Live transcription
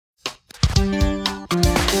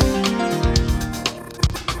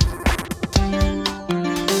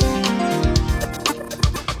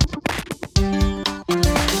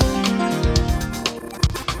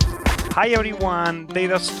Hi everyone,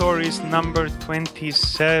 Data Stories number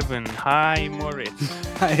 27. Hi Moritz.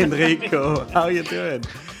 Hi Enrico, how are you doing?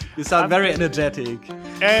 You sound very energetic.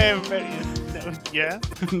 Yeah,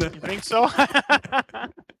 you think so?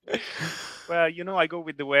 Well, I go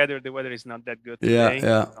with the weather. The weather is not that good today.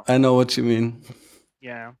 Yeah, I know what you mean.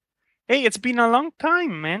 Yeah. Hey, it's been a long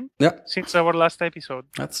time, man. Yeah. Since our last episode.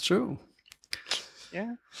 That's true.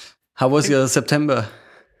 Yeah. How was your September?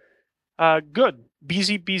 Good.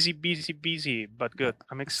 Busy, but good.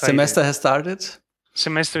 I'm excited. Semester has started?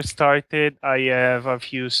 Semester started. I have a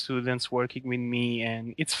few students working with me,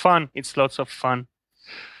 and it's fun. It's lots of fun.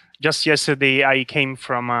 Just yesterday, I gave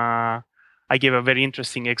a very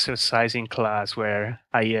interesting exercise in class where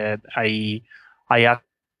I asked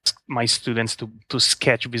my students to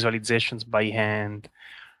sketch visualizations by hand,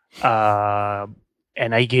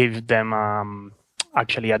 and I gave them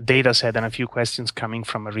actually a data set and a few questions coming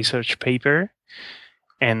from a research paper.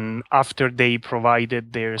 And after they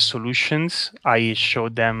provided their solutions, I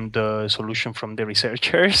showed them the solution from the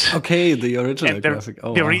researchers. Okay, the original graphic.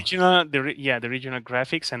 The original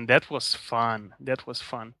graphics, and that was fun.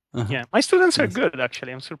 Uh-huh. Yeah, my students are good.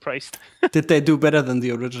 Actually, I'm surprised. Did they do better than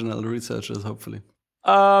the original researchers? Hopefully.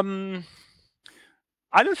 I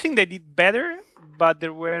don't think they did better, but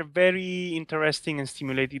there were very interesting and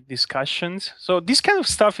stimulating discussions. So this kind of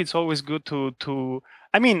stuff, it's always good to.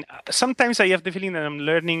 I mean, sometimes I have the feeling that I'm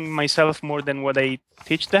learning myself more than what I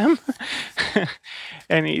teach them.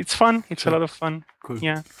 And it's fun. It's a lot of fun. Cool.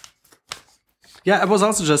 Yeah. Yeah, I was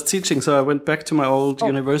also just teaching. So I went back to my old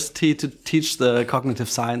university to teach the cognitive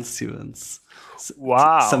science students.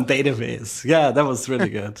 Wow. Some database. Yeah, that was really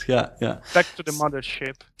good. Yeah. Back to the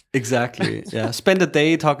mothership. Exactly. Yeah. Spend a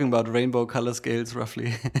day talking about rainbow color scales,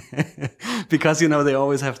 roughly, because they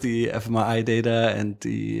always have the fMRI data and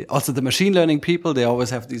also the machine learning people. They always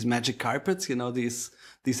have these magic carpets, these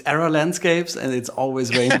error landscapes, and it's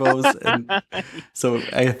always rainbows. And so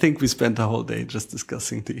I think we spent a whole day just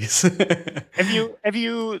discussing these. Did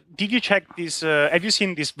you check this? Have you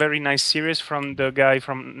seen this very nice series from the guy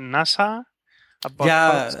from NASA?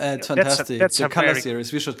 It's fantastic. That's the color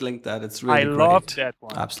series. We should link that. It's really great. I love that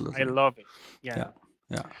one. Absolutely. I love it. Yeah.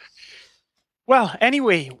 Well,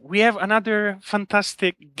 anyway, we have another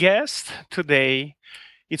fantastic guest today.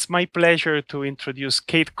 It's my pleasure to introduce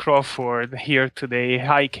Kate Crawford here today.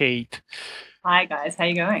 Hi, Kate. Hi, guys. How are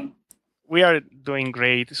you going? We are doing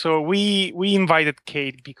great. So we invited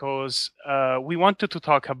Kate because we wanted to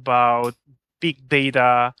talk about big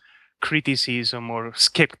data criticism or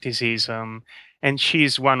skepticism. And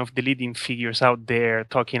she's one of the leading figures out there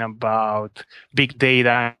talking about big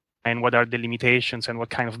data and what are the limitations and what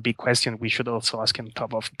kind of big question we should also ask on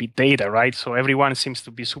top of big data, right? So everyone seems to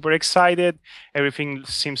be super excited. Everything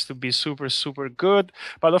seems to be super, super good.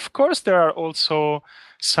 But of course, there are also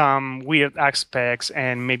some weird aspects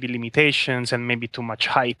and maybe limitations and maybe too much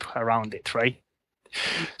hype around it, right?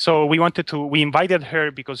 So we invited her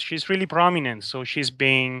because she's really prominent. So she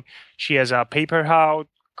has a paper out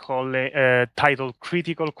titled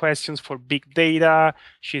Critical Questions for Big Data.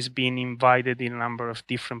 She's been invited in a number of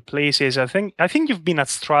different places. I think you've been at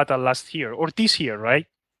Strata last year or this year, right?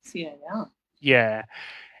 Yeah. Yeah.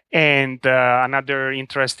 And another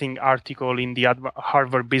interesting article in the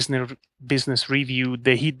Harvard Business Review,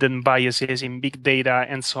 The Hidden Biases in Big Data,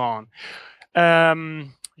 and so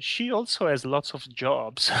on. She also has lots of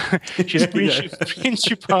jobs. She's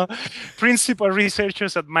principal researcher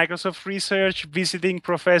at Microsoft Research, visiting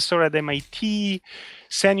professor at MIT,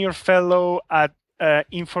 senior fellow at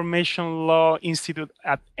Information Law Institute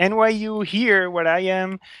at NYU, here where I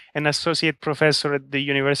am, and associate professor at the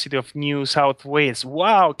University of New South Wales.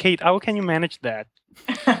 Wow, Kate, how can you manage that?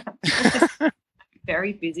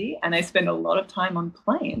 Very busy, and I spend a lot of time on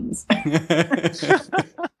planes.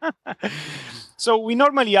 So we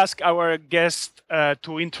normally ask our guests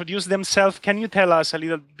to introduce themselves. Can you tell us a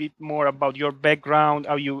little bit more about your background,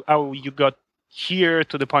 how you got here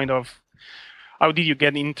to the point of how did you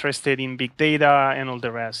get interested in big data and all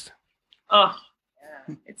the rest? Oh,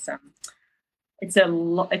 yeah, it's a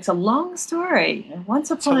long story. Once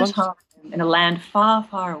upon a time, in a land far,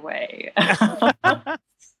 far away.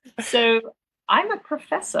 So I'm a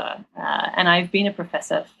professor, and I've been a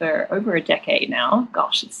professor for over a decade now.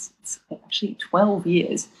 Gosh, it's actually 12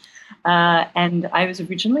 years. And I was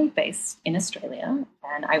originally based in Australia,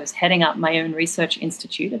 and I was heading up my own research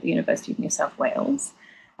institute at the University of New South Wales,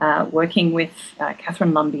 working with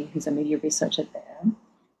Catherine Lumby, who's a media researcher there.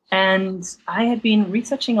 And I had been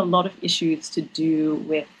researching a lot of issues to do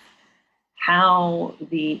with how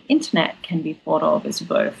the internet can be thought of as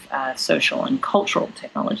both social and cultural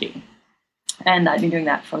technology. And I've been doing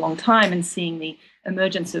that for a long time, and seeing the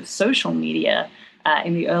emergence of social media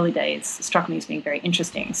in the early days struck me as being very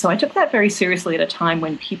interesting. So I took that very seriously at a time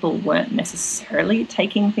when people weren't necessarily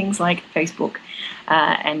taking things like Facebook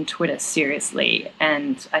and Twitter seriously.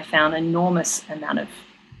 And I found an enormous amount of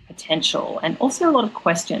potential and also a lot of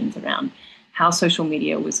questions around how social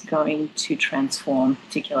media was going to transform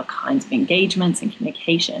particular kinds of engagements and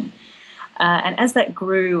communication. And as that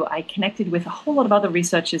grew, I connected with a whole lot of other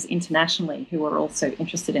researchers internationally who were also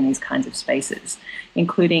interested in these kinds of spaces,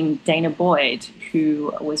 including Dana Boyd,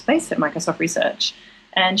 who was based at Microsoft Research.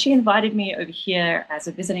 And she invited me over here as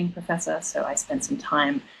a visiting professor, so I spent some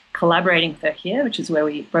time collaborating with her here, which is where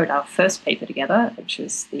we wrote our first paper together, which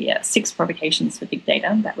was the 6 provocations for big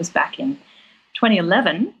data. That was back in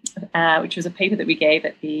 2011, which was a paper that we gave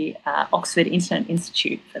at the Oxford Internet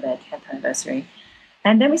Institute for their 10th anniversary.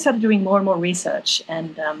 And then we started doing more and more research,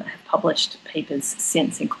 and have published papers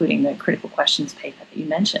since, including the critical questions paper that you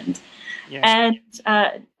mentioned. Yes.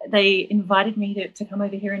 And they invited me to come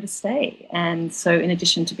over here and to stay. And so in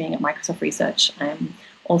addition to being at Microsoft Research, I'm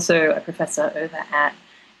also a professor over at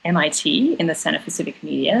MIT in the Center for Civic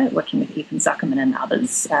Media, working with Ethan Zuckerman and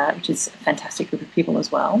others, which is a fantastic group of people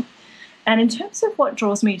as well. And in terms of what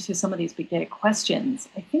draws me to some of these big data questions,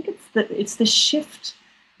 I think it's the shift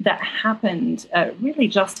that happened really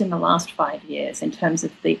just in the last 5 years in terms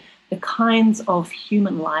of the kinds of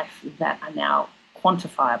human life that are now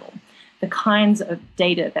quantifiable, the kinds of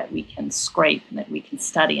data that we can scrape and that we can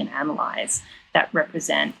study and analyze that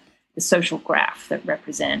represent the social graph, that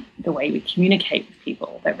represent the way we communicate with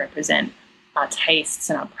people, that represent our tastes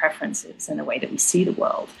and our preferences and the way that we see the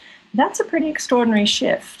world. That's a pretty extraordinary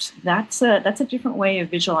shift. That's a different way of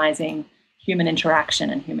visualizing human interaction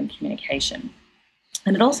and human communication.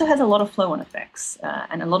 And it also has a lot of flow-on effects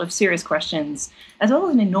and a lot of serious questions, as well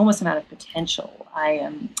as an enormous amount of potential. I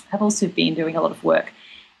have also been doing a lot of work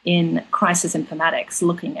in crisis informatics,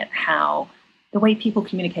 looking at how the way people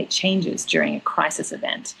communicate changes during a crisis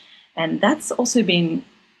event. And that's also been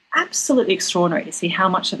absolutely extraordinary to see how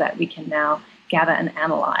much of that we can now gather and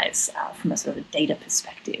analyze from a sort of a data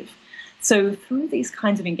perspective. So through these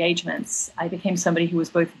kinds of engagements, I became somebody who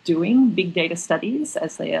was both doing big data studies,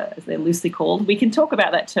 as they're loosely called. We can talk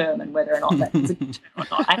about that term and whether or not that is a good term or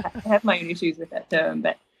not. I have my own issues with that term,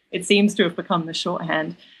 but it seems to have become the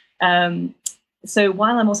shorthand. So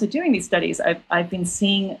while I'm also doing these studies, I've been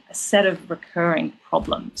seeing a set of recurring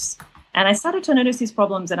problems. And I started to notice these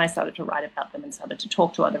problems, and I started to write about them and started to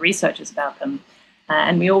talk to other researchers about them.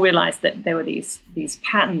 And we all realized that there were these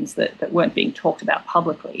patterns that weren't being talked about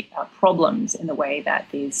publicly, problems in the way that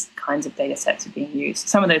these kinds of data sets are being used.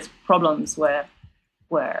 Some of those problems were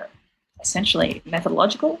essentially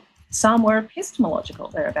methodological. Some were epistemological.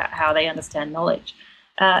 They're about how they understand knowledge.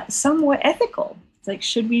 Some were ethical. It's like,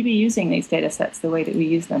 should we be using these data sets the way that we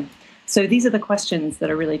use them? So these are the questions that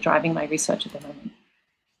are really driving my research at the moment.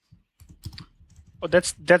 Oh,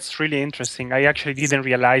 that's really interesting. I actually didn't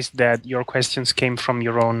realize that your questions came from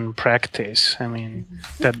your own practice. I mean,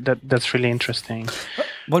 that's really interesting.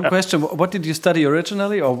 One question: what did you study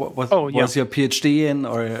originally, or what was your PhD in,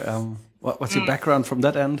 or what's your background from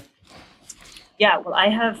that end? Yeah, well, I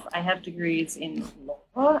have degrees in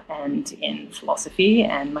law and in philosophy,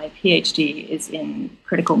 and my PhD is in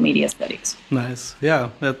critical media studies. Nice.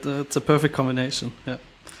 Yeah, that's a perfect combination. Yeah.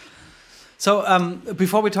 So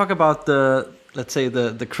before we talk about let's say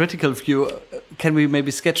the critical view, can we maybe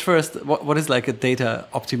sketch first what is like a data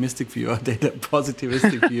optimistic view or data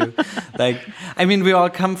positivistic view? Like, I mean, we all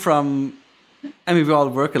we all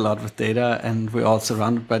work a lot with data, and we're all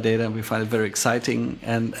surrounded by data, and we find it very exciting.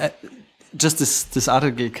 And just this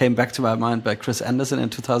article came back to my mind by Chris Anderson in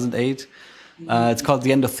 2008. It's called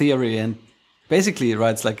The End of Theory, and basically it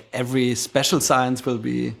writes like every special science will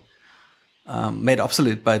be made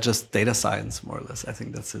obsolete by just data science, more or less. I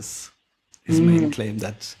think that's his main claim,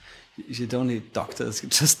 that you don't need doctors, you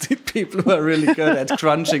just need people who are really good at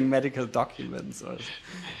crunching medical documents. Or,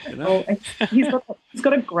 you know? Oh, he's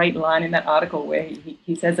got a great line in that article where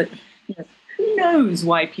he says that, who knows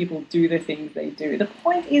why people do the things they do? The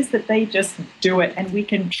point is that they just do it, and we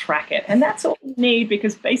can track it. And that's all we need,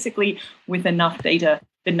 because basically with enough data,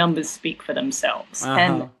 the numbers speak for themselves.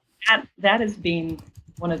 And that has been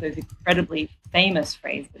one of those incredibly famous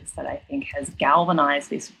phrases that I think has galvanized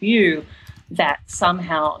this view that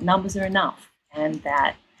somehow numbers are enough, and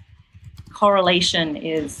that correlation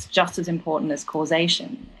is just as important as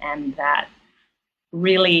causation, and that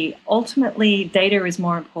really, ultimately, data is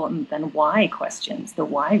more important than why questions, the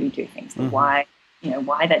why we do things, the why,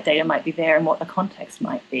 why that data might be there and what the context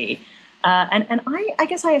might be. And I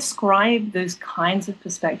guess I ascribe those kinds of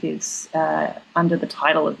perspectives under the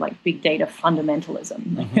title of like big data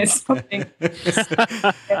fundamentalism. It's something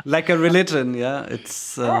like a religion, yeah.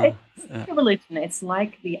 It's like a religion. It's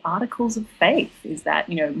like the articles of faith. Is that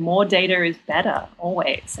more data is better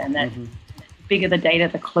always, and that the bigger the data,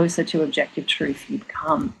 the closer to objective truth you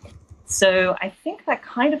become. So I think that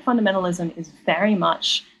kind of fundamentalism is very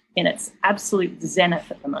much in its absolute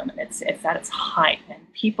zenith at the moment. It's at its height, and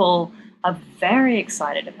people are very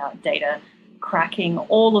excited about data cracking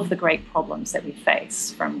all of the great problems that we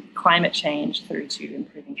face, from climate change through to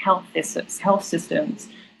improving health systems,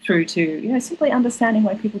 through to simply understanding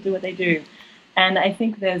why people do what they do. And I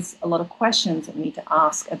think there's a lot of questions that we need to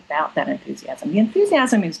ask about that enthusiasm. The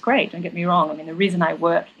enthusiasm is great, don't get me wrong. I mean, the reason I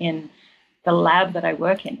work in the lab that I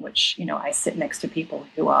work in, which I sit next to people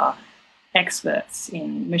who are experts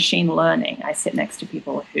in machine learning. I sit next to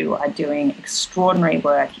people who are doing extraordinary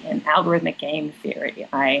work in algorithmic game theory.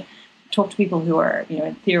 I talk to people who are,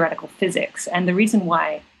 in theoretical physics. And the reason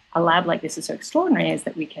why a lab like this is so extraordinary is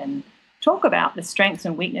that we can talk about the strengths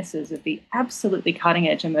and weaknesses of the absolutely cutting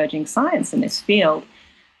edge emerging science in this field.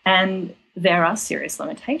 And there are serious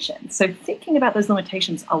limitations. So thinking about those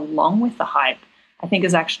limitations along with the hype, I think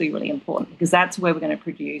is actually really important, because that's where we're going to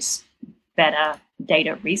produce better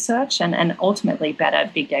data research and ultimately better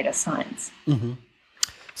big data science.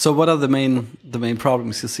 So what are the main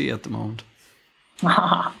problems you see at the moment?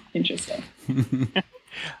 Interesting.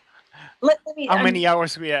 How many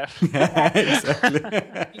hours we have? Exactly.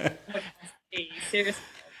 Seriously,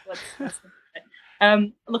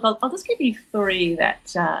 look, I'll just give you three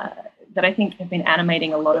that I think have been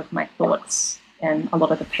animating a lot of my thoughts and a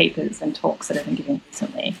lot of the papers and talks that I've been giving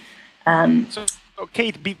recently. So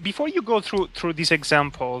Kate, before you go through these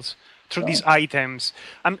examples, through these items,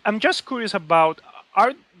 I'm just curious about,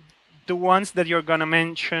 are the ones that you're going to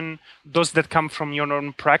mention those that come from your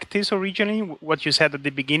own practice originally? What you said at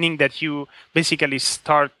the beginning, that you basically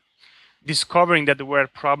start discovering that there were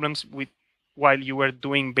problems while you were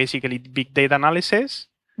doing basically big data analysis?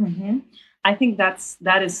 I think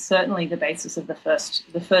that is certainly the basis of the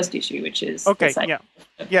first issue, which is I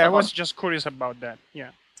was just curious about that.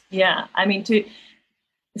 Yeah, I mean,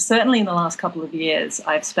 certainly in the last couple of years,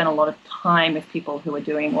 I've spent a lot of time with people who are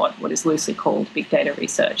doing what is loosely called big data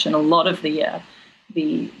research, and a lot of the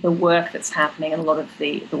work that's happening and a lot of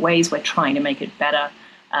the ways we're trying to make it better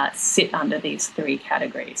sit under these three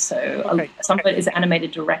categories. So some of it is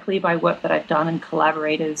animated directly by work that I've done and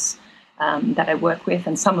collaborators that I work with,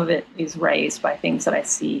 and some of it is raised by things that I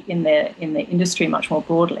see in the industry much more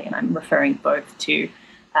broadly, and I'm referring both to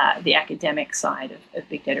the academic side of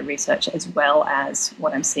big data research, as well as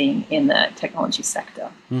what I'm seeing in the technology sector.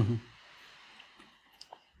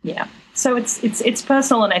 Yeah, so it's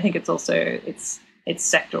personal, and I think it's also it's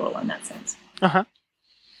sectoral in that sense.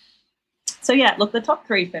 So yeah, look, the top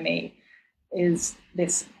three for me is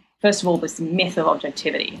this. First of all, this myth of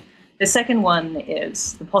objectivity. The second one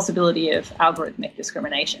is the possibility of algorithmic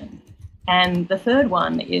discrimination, and the third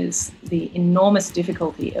one is the enormous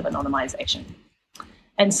difficulty of anonymization.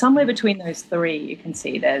 And somewhere between those three, you can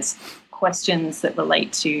see there's questions that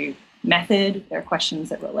relate to method, there are questions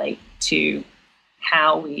that relate to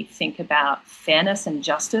how we think about fairness and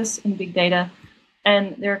justice in big data,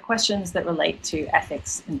 and there are questions that relate to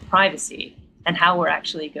ethics and privacy and how we're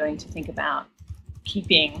actually going to think about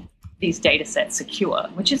keeping these data sets secure,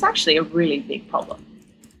 which is actually a really big problem.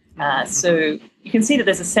 So you can see that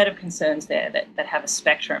there's a set of concerns there that have a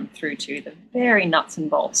spectrum through to the very nuts and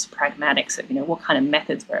bolts pragmatics of what kind of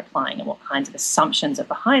methods we're applying and what kinds of assumptions are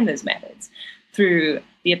behind those methods, through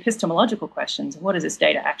the epistemological questions of what does this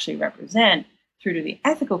data actually represent, through to the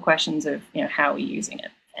ethical questions of how are we using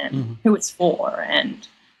it and who it's for, and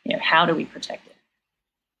how do we protect it.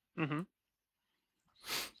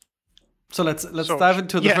 So let's dive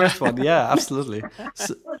into the first one. Yeah, absolutely.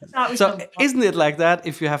 So isn't it like that?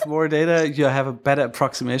 If you have more data, you have a better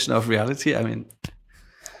approximation of reality. I mean,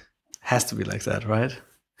 has to be like that, right?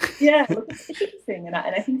 Yeah, look, it's interesting, and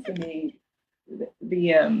I think for me,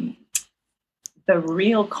 the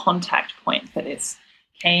real contact point for this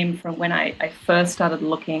came from when I first started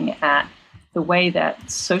looking at the way that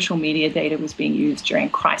social media data was being used during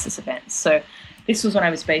crisis events. So this was when I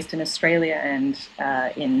was based in Australia, and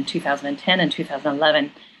in 2010 and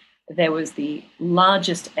 2011, there was the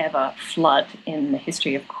largest ever flood in the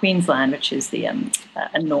history of Queensland, which is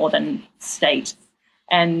a northern state.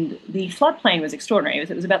 And the floodplain was extraordinary. It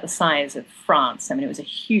was about the size of France. I mean, it was a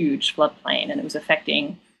huge floodplain, and it was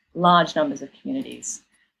affecting large numbers of communities.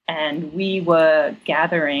 And we were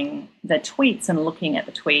gathering the tweets and looking at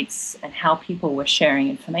the tweets and how people were sharing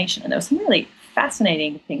information. And there were some really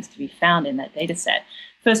fascinating things to be found in that data set.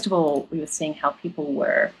 First of all, we were seeing how people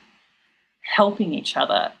were helping each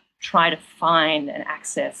other try to find and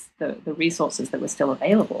access the resources that were still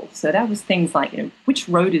available. So that was things like, which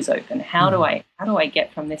road is open? How do I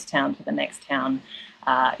get from this town to the next town?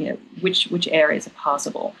 Which areas are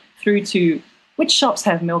passable? Through to which shops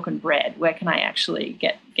have milk and bread? Where can I actually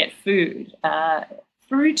get food?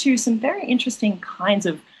 Through to some very interesting kinds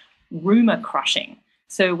of rumor crushing.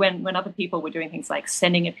 So when other people were doing things like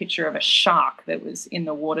sending a picture of a shark that was in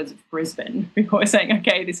the waters of Brisbane, people were saying,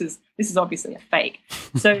 okay, this is obviously a fake.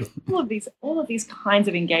 So all of these kinds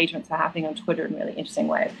of engagements are happening on Twitter in really interesting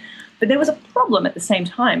ways. But there was a problem at the same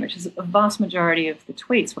time, which is that the vast majority of the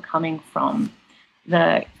tweets were coming from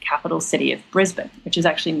the capital city of Brisbane, which is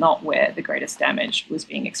actually not where the greatest damage was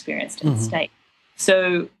being experienced in the state.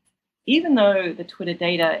 So even though the Twitter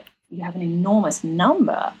data, you have an enormous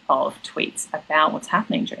number of tweets about what's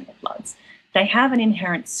happening during the floods, they have an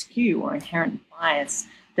inherent skew or inherent bias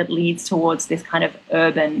that leads towards this kind of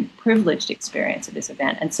urban privileged experience of this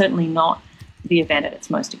event, and certainly not the event at its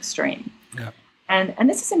most extreme. Yeah. And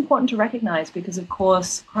this is important to recognize because, of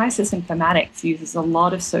course, crisis informatics uses a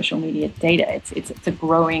lot of social media data. It's a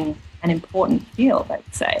growing and important field, I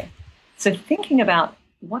would say. So thinking about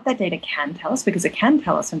what that data can tell us, because it can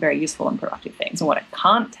tell us some very useful and productive things, and what it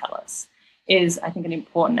can't tell us is, I think, an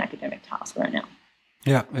important academic task right now.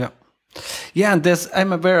 Yeah, and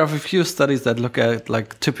I'm aware of a few studies that look at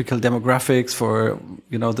like typical demographics for,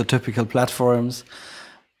 the typical platforms.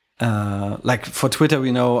 Like for Twitter,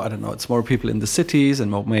 we know, I don't know, it's more people in the cities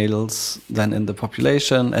and more males than in the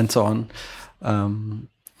population and so on.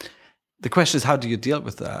 The question is, how do you deal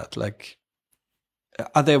with that? Like,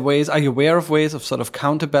 are you aware of ways of sort of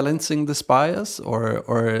counterbalancing this bias,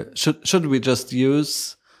 or should we just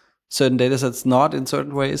use certain data sets not in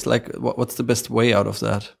certain ways? Like, what's the best way out of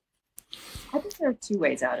that? I think there are two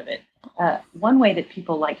ways out of it. One way that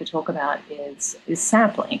people like to talk about is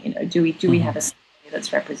sampling. Do we have a study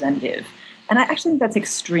that's representative? And I actually think that's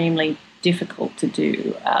extremely difficult to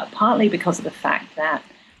do, partly because of the fact that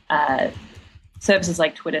services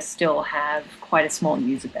like Twitter still have quite a small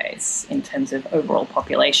user base in terms of overall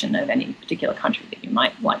population of any particular country that you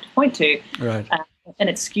might like to point to. Right. And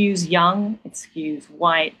it skews young, it skews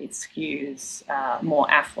white, it skews more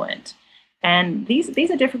affluent. And these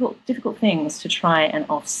are difficult things to try and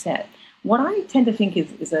offset. What I tend to think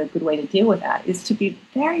is a good way to deal with that is to be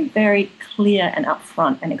very, very clear and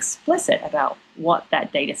upfront and explicit about what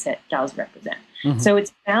that data set does represent. Mm-hmm. So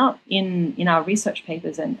it's about in our research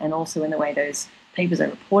papers and also in the way those papers are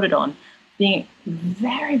reported on, being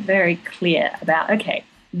very, very clear about, okay,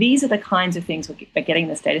 these are the kinds of things we're getting in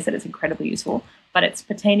this data set is incredibly useful, but it's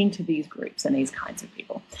pertaining to these groups and these kinds of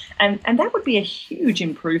people. And that would be a huge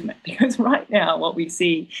improvement, because right now what we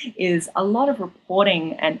see is a lot of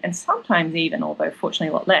reporting and sometimes even, although fortunately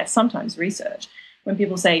a lot less, sometimes research, when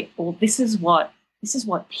people say, well, this is what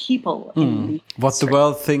people in the what the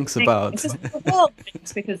world thinks about. This is what the world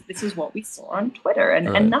thinks, because this is what we saw on Twitter,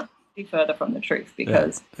 and nothing could be further from the truth.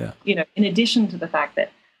 Because in addition to the fact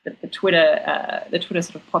that the Twitter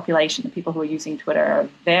sort of population, the people who are using Twitter, are a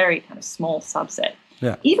very kind of small subset.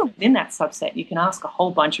 Yeah. Even within that subset, you can ask a whole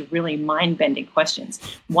bunch of really mind-bending questions.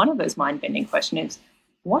 One of those mind-bending questions is,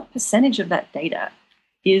 what percentage of that data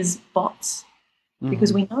is bots?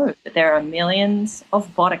 Because we know that there are millions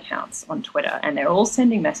of bot accounts on Twitter, and they're all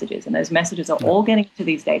sending messages, and those messages are all getting to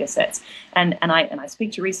these data sets. And I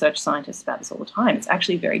speak to research scientists about this all the time. It's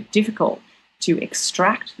actually very difficult to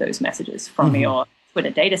extract those messages from your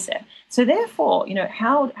Twitter data set. So therefore,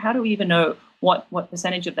 how do we even know what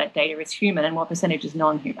percentage of that data is human and what percentage is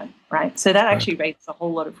non-human, right? So that actually raises a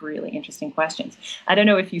whole lot of really interesting questions. I don't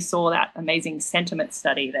know if you saw that amazing sentiment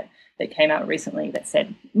study that came out recently that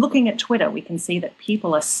said, looking at Twitter, we can see that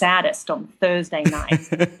people are saddest on Thursday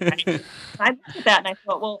nights. I looked at that and I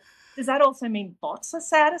thought, well, does that also mean bots are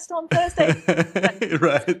saddest on Thursday?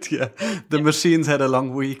 Right, yeah. The machines had a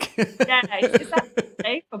long week. Yeah, is that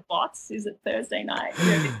Thursday for bots? Is it Thursday night?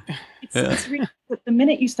 It's really, but the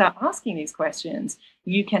minute you start asking these questions,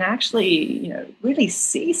 you can actually, really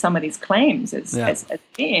see some of these claims as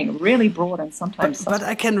being really broad and sometimes. But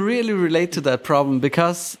I can really relate to that problem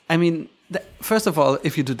because, first of all,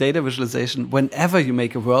 if you do data visualization, whenever you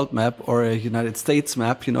make a world map or a United States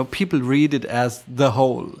map, people read it as the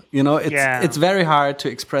whole. It's very hard to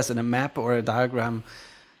express in a map or a diagram.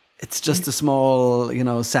 It's just a small,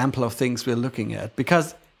 sample of things we're looking at,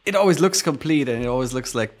 because it always looks complete and it always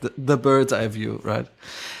looks like the bird's eye view, right?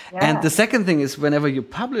 Yeah. And the second thing is whenever you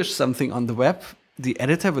publish something on the web, the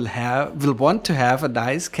editor will want to have a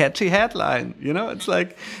nice catchy headline. You know, it's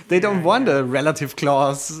like they don't want a relative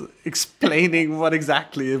clause explaining what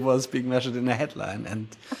exactly it was being measured in a headline.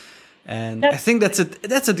 And I think that's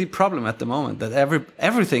a deep problem at the moment, that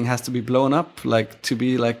everything has to be blown up, like to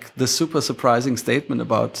be like the super surprising statement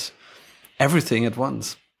about everything at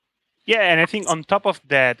once. Yeah, and I think on top of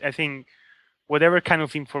that, I think whatever kind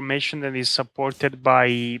of information that is supported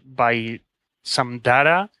by some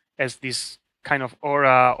data as this kind of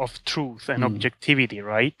aura of truth and objectivity,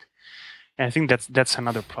 right? And I think that's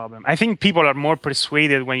another problem. I think people are more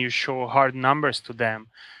persuaded when you show hard numbers to them,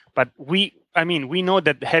 but we know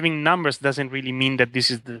that having numbers doesn't really mean that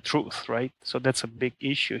this is the truth, right? So that's a big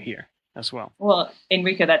issue here as well. Well,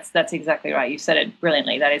 Enrico, that's exactly right. You said it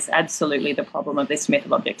brilliantly. That is absolutely the problem of this myth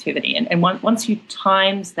of objectivity. And once you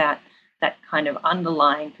times that kind of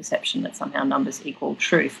underlying perception that somehow numbers equal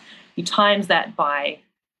truth, you times that by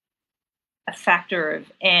a factor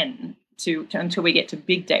of n until we get to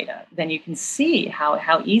big data, then you can see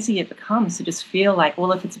how easy it becomes to just feel like,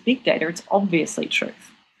 well, if it's big data, it's obviously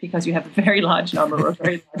truth, because you have a very large number or a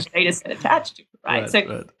very large data set attached to it,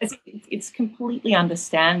 right? It's completely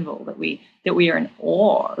understandable that we are in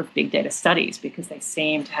awe of big data studies, because they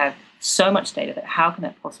seem to have so much data that how can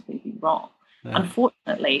that possibly be wrong? Yeah.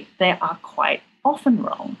 Unfortunately, they are quite often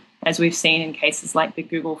wrong, as we've seen in cases like the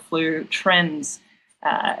Google Flu Trends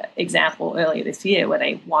example earlier this year, where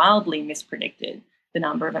they wildly mispredicted the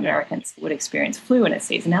number of Americans that would experience flu in a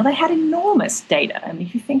season. Now, they had enormous data. I mean,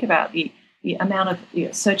 if you think about the amount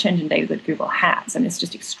of search engine data that Google has, and it's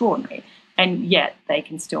just extraordinary. And yet they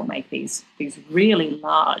can still make these really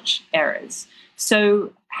large errors.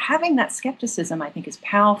 So having that skepticism, I think, is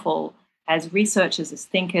powerful as researchers, as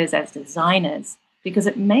thinkers, as designers, because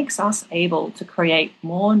it makes us able to create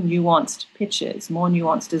more nuanced pictures, more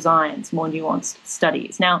nuanced designs, more nuanced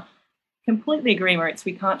studies. Now, completely agree, Moritz,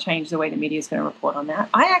 we can't change the way the media is going to report on that.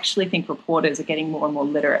 I actually think reporters are getting more and more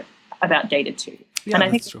literate about data too. Yeah, and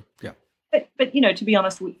I think, true. Yeah. But to be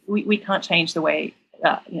honest, we can't change the way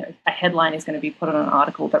a headline is going to be put on an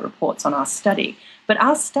article that reports on our study. But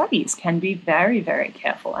our studies can be very, very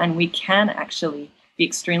careful, and we can actually be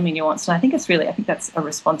extremely nuanced. And I think that's a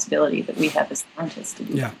responsibility that we have as scientists to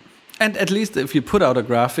do. Yeah. And at least if you put out a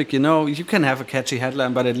graphic, you can have a catchy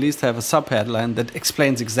headline, but at least have a sub-headline that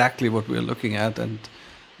explains exactly what we're looking at and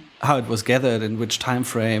how it was gathered, in which time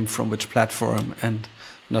frame, from which platform, and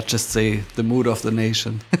not just say the mood of the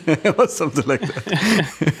nation or something like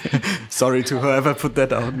that. Sorry to whoever put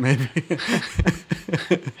that out, maybe.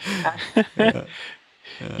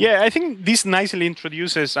 Yeah, I think this nicely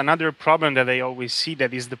introduces another problem that I always see,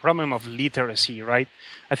 that is the problem of literacy, right?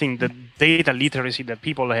 I think the data literacy that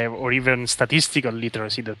people have, or even statistical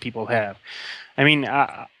literacy that people have. I mean,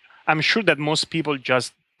 I'm sure that most people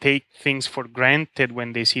just take things for granted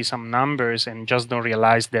when they see some numbers and just don't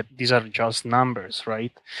realize that these are just numbers,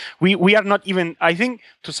 right? We are not even, I think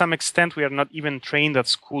to some extent, we are not even trained at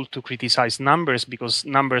school to criticize numbers, because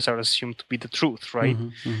numbers are assumed to be the truth, right?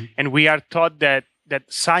 And we are taught that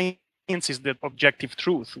science is the objective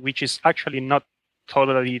truth, which is actually not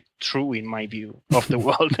totally true in my view of the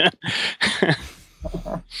world.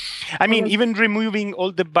 I mean, even removing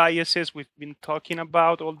all the biases we've been talking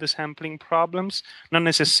about, all the sampling problems, not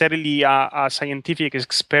necessarily a scientific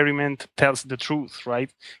experiment tells the truth,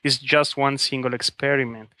 right? It's just one single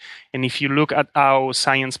experiment. And if you look at how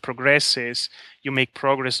science progresses, you make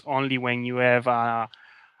progress only when you have a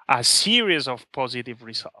series of positive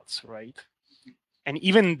results, right? And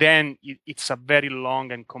even then, it's a very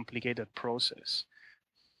long and complicated process.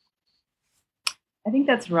 I think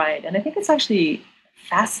that's right. And I think it's actually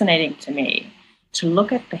fascinating to me to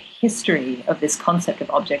look at the history of this concept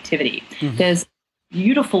of objectivity. There's a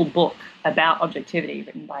beautiful book about objectivity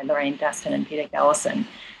written by Lorraine Daston and Peter Galison,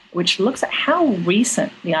 which looks at how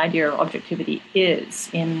recent the idea of objectivity is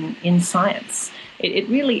in science. It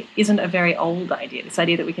really isn't a very old idea. This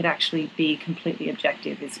idea that we could actually be completely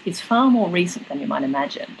objective is far more recent than you might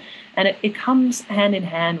imagine. And it comes hand in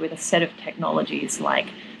hand with a set of technologies like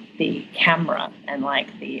the camera and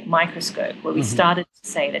like the microscope, where we started to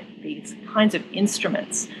say that these kinds of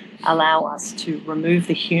instruments allow us to remove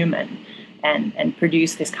the human and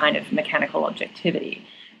produce this kind of mechanical objectivity.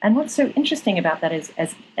 And what's so interesting about that is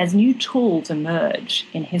as new tools emerge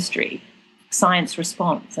in history, science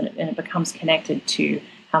responds, and it becomes connected to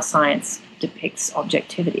how science depicts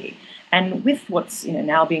objectivity. And with what's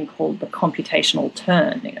now being called the computational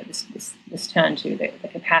turn, this turn to the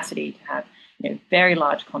capacity to have very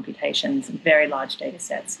large computations and very large data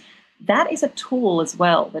sets, that is a tool as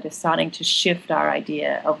well that is starting to shift our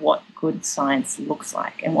idea of what good science looks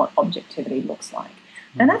like and what objectivity looks like.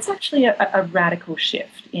 And that's actually a radical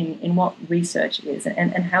shift in what research is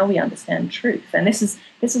and how we understand truth. And this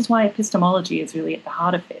is why epistemology is really at the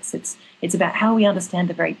heart of this. It's about how we understand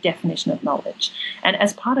the very definition of knowledge. And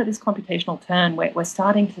as part of this computational turn, we're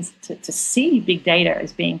starting to see big data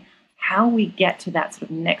as being how we get to that sort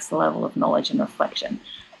of next level of knowledge and reflection.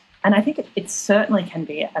 And I think it certainly can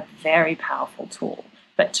be a very powerful tool.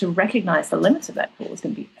 But to recognize the limits of that tool is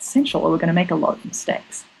going to be essential, or we're going to make a lot of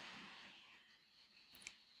mistakes.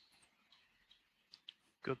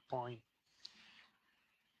 Good point.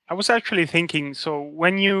 I was actually thinking, so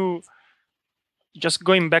when you, just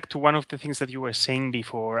going back to one of the things that you were saying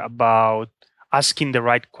before about asking the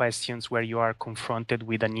right questions where you are confronted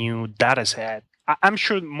with a new data set, I'm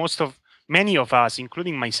sure many of us,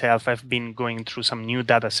 including myself, have been going through some new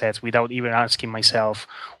data sets without even asking myself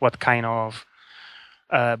what kind of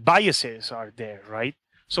biases are there, right?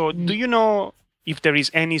 So do you know if there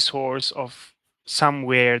is any source of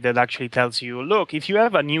somewhere that actually tells you, look, if you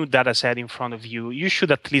have a new data set in front of you, you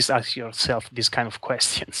should at least ask yourself this kind of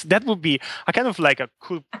questions? That would be a kind of like a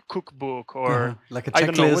cookbook or like a checklist, I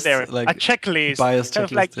don't know, whatever, like a checklist. Bias kind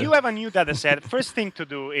checklist, of like you have a new data set. First thing to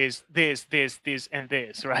do is this, and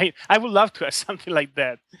this, right? I would love to have something like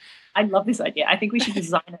that. I love this idea. I think we should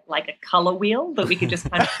design it like a color wheel that we could just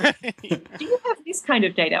kind of, do you have this kind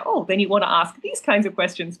of data? Oh, then you want to ask these kinds of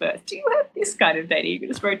questions first. Do you have this kind of data? You can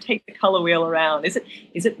just rotate the color wheel around. Is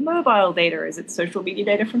it mobile data? Is it social media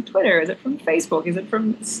data from Twitter? Is it from Facebook? Is it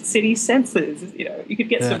from city census? You could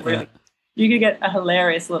get you could get a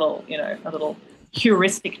hilarious little, a little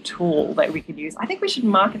heuristic tool that we could use. I think we should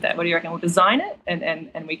market that. What do you reckon? We'll design it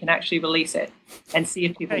and we can actually release it and see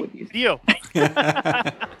if people would use it. Deal.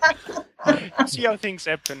 See how things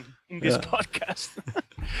happen in this podcast.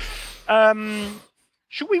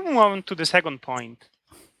 Should we move on to the second point?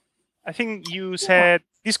 I think you said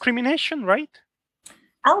discrimination, right?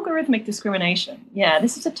 Algorithmic discrimination. Yeah,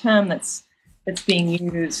 this is a term that's being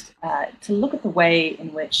used to look at the way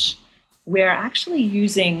in which we're actually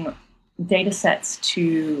using data sets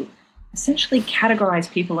to essentially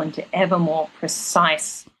categorize people into ever more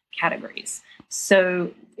precise categories.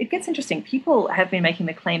 So it gets interesting. People have been making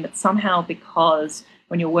the claim that somehow, because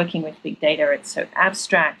when you're working with big data, it's so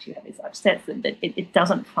abstract, you have these subsets, that it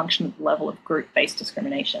doesn't function at the level of group-based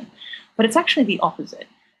discrimination. But it's actually the opposite.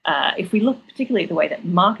 If we look particularly at the way that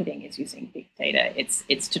marketing is using big data,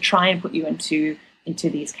 it's to try and put you into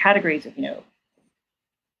these categories of,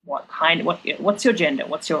 what's your gender,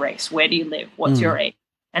 what's your race, where do you live, what's your age,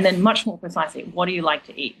 and then much more precisely, what do you like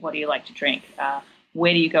to eat, what do you like to drink,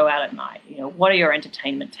 where do you go out at night, what are your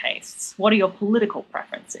entertainment tastes, what are your political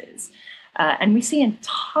preferences, and we see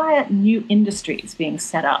entire new industries being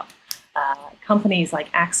set up. Companies like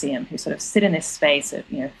Axiom, who sort of sit in this space of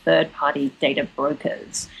third-party data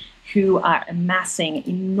brokers, who are amassing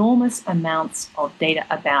enormous amounts of data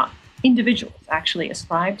about individuals, actually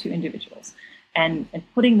ascribed to individuals, and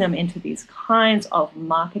putting them into these kinds of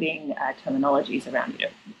marketing terminologies around,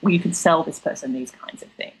 you could sell this person these kinds of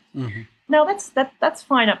things. Mm-hmm. Now, that's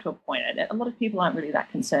fine up to a point. A lot of people aren't really that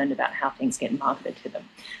concerned about how things get marketed to them.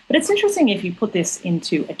 But it's interesting if you put this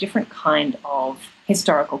into a different kind of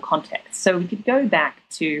historical context. So we could go back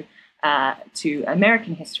to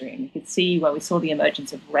American history, and you could see where we saw the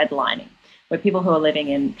emergence of redlining, where people who are living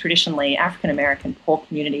in traditionally African-American poor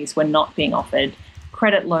communities were not being offered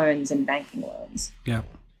credit loans and banking loans. Yeah.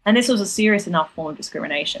 And this was a serious enough form of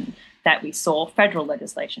discrimination that we saw federal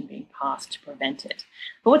legislation being passed to prevent it.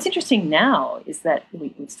 But what's interesting now is that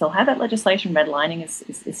we still have that legislation. Redlining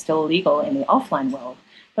is still illegal in the offline world.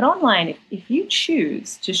 But online, if you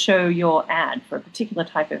choose to show your ad for a particular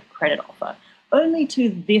type of credit offer only to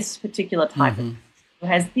this particular type of who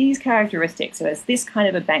has these characteristics, who has this kind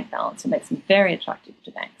of a bank balance, and makes them very attractive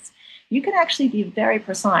to banks, you can actually be very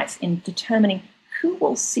precise in determining who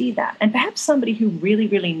will see that. And perhaps somebody who really,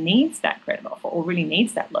 really needs that credit offer or really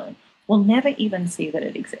needs that loan will never even see that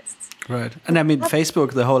it exists. Right. And I mean,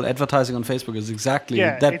 Facebook, the whole advertising on Facebook is exactly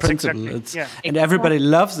that principle. And everybody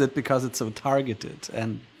loves it because it's so targeted.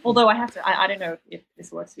 And although I don't know if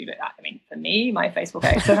this works for you, but I mean, for me, my Facebook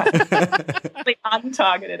ads are really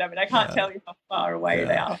untargeted. I mean, I can't tell you how far away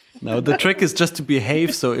they are. No, the trick is just to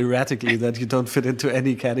behave so erratically that you don't fit into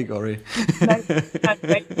any category.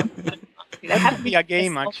 That had to be a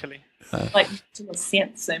game, actually. Like to a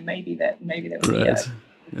sense, so maybe that was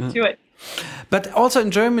to it. But also in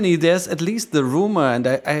Germany, there's at least the rumor, and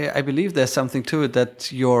I believe there's something to it,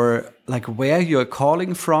 that you're like where you're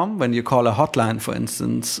calling from when you call a hotline, for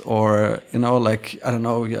instance, or like I don't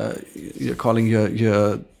know, you're calling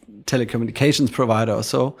your telecommunications provider or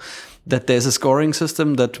so, that there's a scoring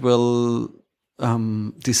system that will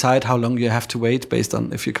decide how long you have to wait based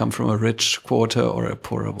on if you come from a rich quarter or a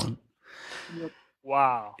poorer one.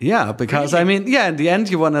 Wow. Yeah, because Really? I mean, yeah, in the end,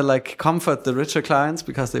 you want to like comfort the richer clients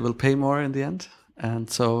because they will pay more in the end, and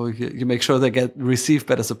so you make sure they receive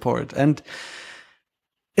better support. And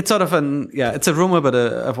it's sort of it's a rumor, but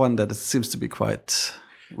a one that it seems to be quite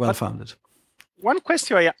well founded. One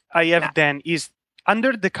question I have then is,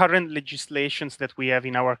 under the current legislations that we have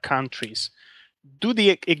in our countries, do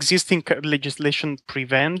the existing legislation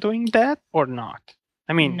prevent doing that or not?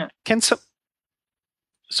 I mean, No.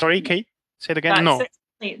 Sorry, Kate? Say it again. No.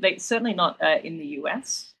 Certainly not in the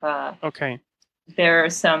US. Okay. There are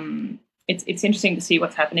some. It's interesting to see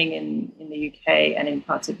what's happening in the UK and in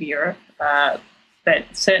parts of Europe, but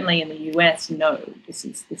certainly in the US, no. This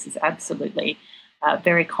is absolutely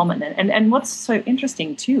very common. And what's so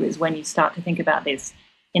interesting too is when you start to think about this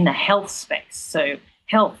in the health space. So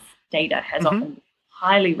health data has often been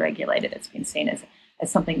highly regulated. It's been seen as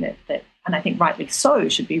something that, and I think rightly so,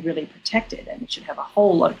 should be really protected, and we should have a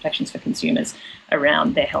whole lot of protections for consumers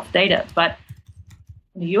around their health data. But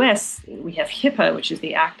in the US, we have HIPAA, which is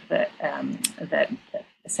the act that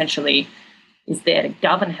essentially is there to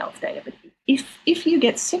govern health data. But if you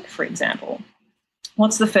get sick, for example,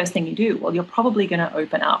 what's the first thing you do? Well, you're probably going to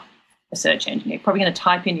open up a search engine. You're probably going to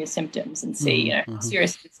type in your symptoms and see, how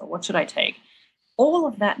serious it is, or what should I take? All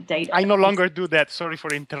of that data. I no longer do that. Sorry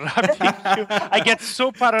for interrupting you. I get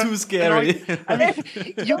so paranoid. Too scary. I mean,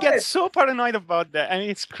 you get so paranoid about that. I mean,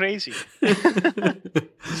 it's crazy.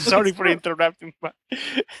 Sorry for interrupting. But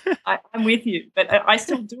I'm with you, but I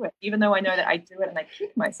still do it, even though I know that I do it and I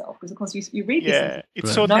kick myself because, of course, you read this. Yeah,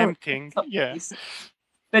 it's so tempting. Yeah.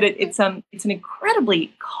 But it's an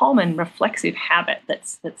incredibly common reflexive habit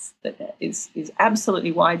that is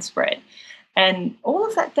absolutely widespread. And all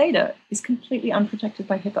of that data is completely unprotected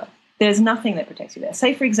by HIPAA. There's nothing that protects you there.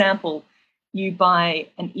 Say, for example, you buy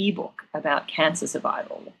an ebook about cancer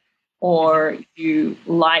survival, or you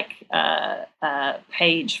like a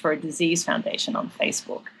page for a disease foundation on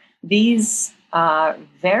Facebook. These are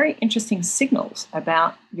very interesting signals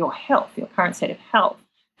about your health, your current state of health,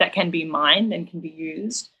 that can be mined and can be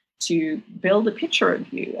used to build a picture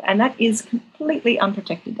of you. And that is completely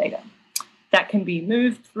unprotected data. That can be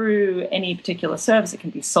moved through any particular service. It can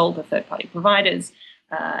be sold to third-party providers,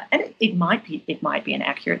 and it might be an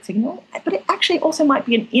accurate signal, but it actually also might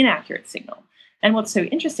be an inaccurate signal. And what's so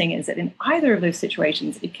interesting is that in either of those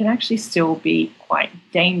situations, it can actually still be quite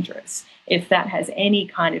dangerous if that has any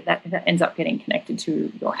kind of that ends up getting connected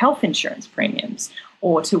to your health insurance premiums,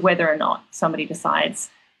 or to whether or not somebody decides,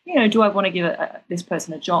 do I want to give this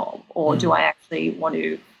person a job, or do I actually want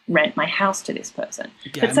to rent my house to this person?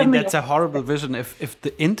 Yeah, I mean, that's a horrible vision if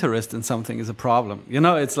the interest in something is a problem.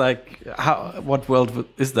 It's like, what world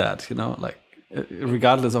is that? Like,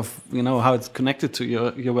 regardless of how it's connected to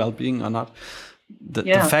your well-being or not, the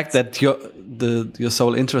fact that your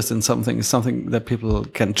sole interest in something is something that people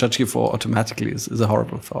can judge you for automatically is a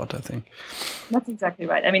horrible thought, I think. That's exactly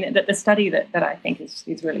right. I mean, the study that I think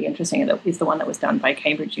is really interesting is the one that was done by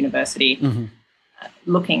Cambridge University,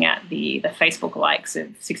 looking at the Facebook likes of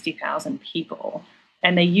 60,000 people.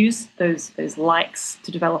 And they used those likes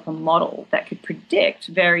to develop a model that could predict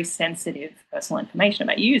very sensitive personal information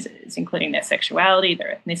about users, including their sexuality,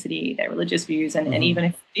 their ethnicity, their religious views, and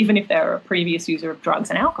even if they're a previous user of drugs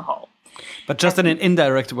and alcohol. But just in an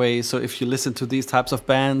indirect way. So if you listen to these types of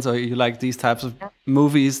bands or you like these types of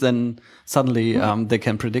movies, then suddenly they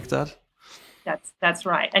can predict that. That's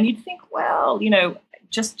right. And you'd think, well,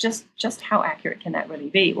 just how accurate can that really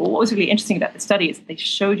be? Well, what was really interesting about the study is that they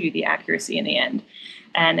showed you the accuracy in the end.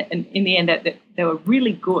 And in the end, that they were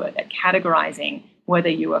really good at categorizing whether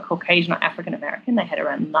you were Caucasian or African American. They had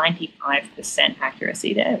around 95%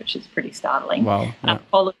 accuracy there, which is pretty startling. Wow. Yeah.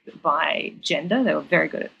 Followed by gender. They were very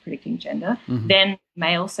good at predicting gender. Then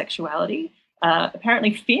male sexuality.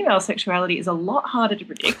 Apparently, female sexuality is a lot harder to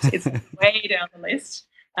predict. It's way down the list.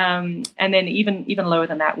 And then even lower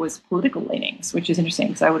than that was political leanings, which is interesting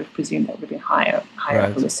because I would have presumed that would be higher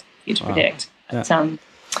up the list to predict.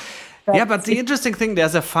 But the interesting thing,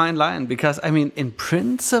 there's a fine line because, I mean, in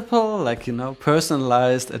principle, like,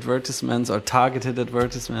 personalized advertisements or targeted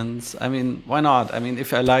advertisements, I mean, why not? I mean,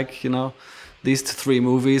 if I like, these 3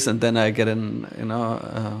 movies and then I get a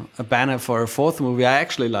banner for a 4th movie I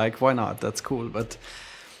actually like, why not? That's cool. But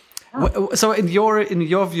so in your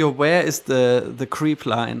view, where is the creep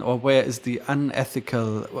line, or where is the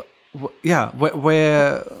unethical?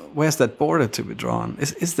 Where's that border to be drawn?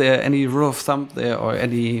 Is there any rule of thumb there, or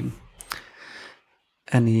any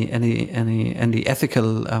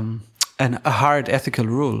ethical and a hard ethical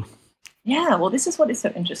rule? Yeah, well, this is what is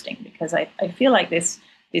so interesting, because I feel like this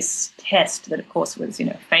test that, of course, was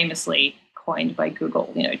famously coined by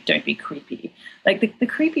Google, don't be creepy. Like the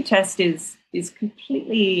creepy test is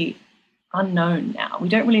completely unknown now. We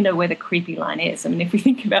don't really know where the creepy line is. I mean, if we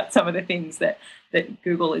think about some of the things that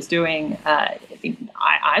Google is doing,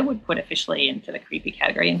 I would put officially into the creepy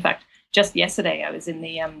category. In fact, just yesterday I was in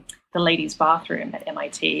the ladies' bathroom at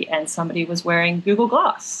MIT, and somebody was wearing Google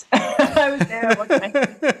Glass. I was there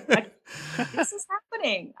watching. This is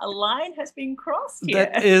happening. A line has been crossed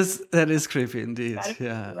here. That is creepy indeed.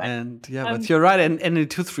 Yeah, right. And but you're right. And in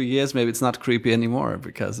 2-3 years, maybe it's not creepy anymore,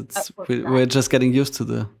 because we're just getting used to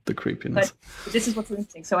the creepiness. But this is what's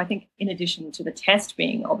interesting. So I think, in addition to the test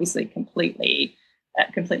being obviously completely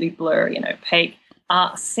blurry and opaque,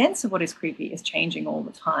 our sense of what is creepy is changing all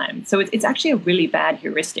the time. So it's actually a really bad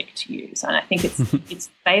heuristic to use, and I think it's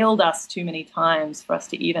failed us too many times for us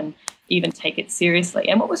to even take it seriously.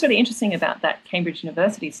 And what was really interesting about that Cambridge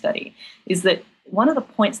University study is that one of the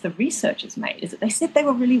points the researchers made is that they said they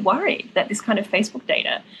were really worried that this kind of Facebook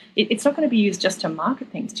data, it's not going to be used just to market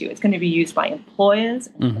things to you. It's going to be used by employers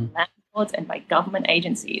and landlords and by government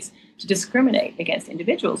agencies to discriminate against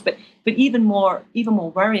individuals. But even more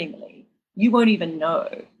worryingly, you won't even know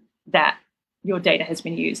that your data has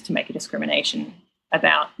been used to make a discrimination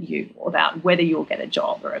about you, or about whether you'll get a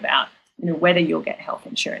job, or about whether you'll get health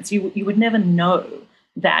insurance. You would never know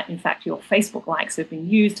that, in fact, your Facebook likes have been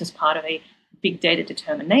used as part of a big data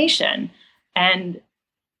determination, and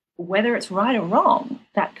whether it's right or wrong,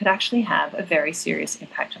 that could actually have a very serious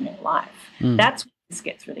impact on your life. That's where this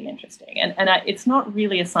gets really interesting, and it's not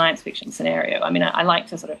really a science fiction scenario. I mean, I like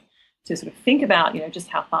to sort of think about just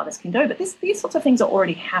how far this can go, but these sorts of things are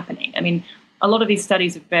already happening. I mean, a lot of these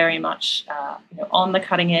studies are very much on the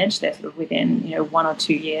cutting edge. They're sort of within 1 or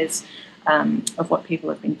 2 years of what people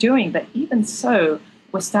have been doing. But even so,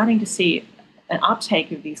 we're starting to see an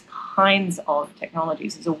uptake of these kinds of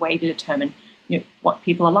technologies as a way to determine what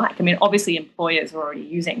people are like. I mean, obviously, employers are already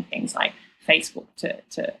using things like Facebook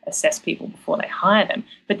to assess people before they hire them.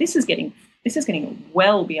 But this is getting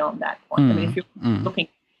well beyond that point. I mean, if you're looking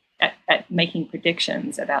at making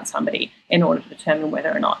predictions about somebody in order to determine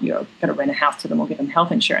whether or not you're going to rent a house to them or give them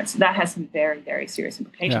health insurance, that has some very, very serious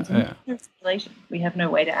implications. We have no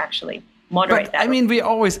way to actually moderate that. I mean, we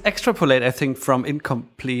always extrapolate, I think, from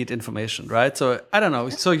incomplete information, right? So I don't know.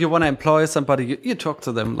 So you want to employ somebody, you talk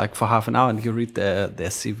to them like for half an hour and you read their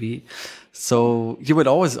CV. So you would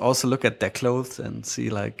always also look at their clothes and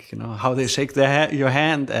see, like, how they shake your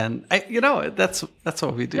hand, and that's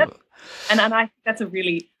what we do. Yep. And I think that's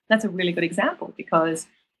a really good example, because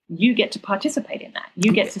you get to participate in that.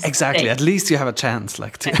 You get to exactly. At least you have a chance,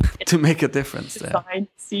 like to make a difference. Sign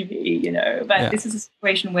CV, But this is a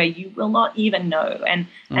situation where you will not even know, and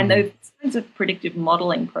those kinds of predictive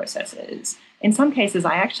modeling processes. In some cases,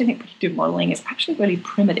 I actually think predictive modeling is actually really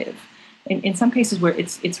primitive. In some cases, where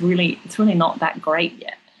it's really not that great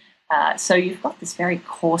yet. So you've got this very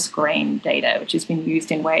coarse-grained data, which has been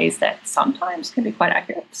used in ways that sometimes can be quite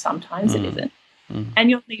accurate, sometimes it isn't. And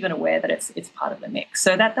you're not even aware that it's part of the mix.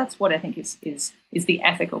 So that's what I think is the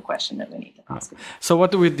ethical question that we need to ask. So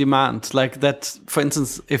what do we demand? Like that, for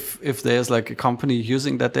instance, if there's like a company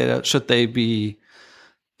using that data, should they be?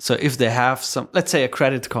 So if they have some, let's say a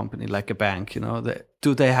credit company like a bank,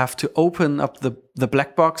 do they have to open up the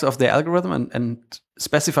black box of the algorithm and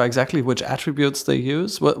specify exactly which attributes they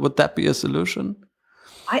use? Would that be a solution?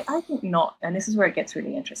 I think not. And this is where it gets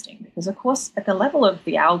really interesting, because, of course, at the level of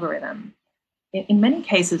the algorithm, in many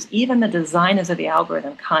cases, even the designers of the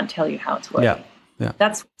algorithm can't tell you how it's working. Yeah.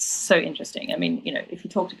 That's so interesting. I mean, if you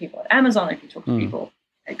talk to people at Amazon, if you talk to people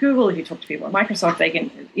at Google, if you talk to people at Microsoft, they can,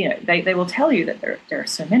 they will tell you that there are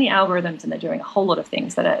so many algorithms and they're doing a whole lot of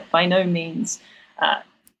things that are by no means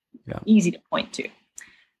easy to point to.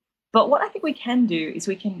 But what I think we can do is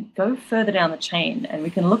we can go further down the chain, and we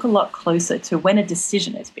can look a lot closer to when a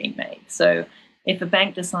decision is being made. So if a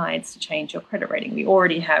bank decides to change your credit rating, we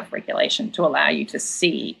already have regulation to allow you to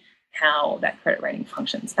see how that credit rating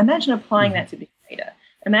functions. Imagine applying that to big data.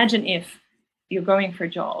 Imagine if you're going for a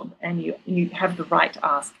job and you have the right to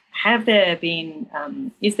ask, have there been,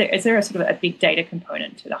 is there a sort of a big data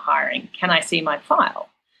component to the hiring? Can I see my file?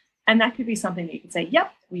 And that could be something that you could say,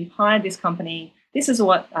 yep, we've hired this company. This is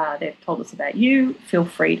what they've told us about you. Feel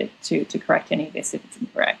free to correct any of this if it's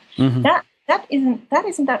incorrect. That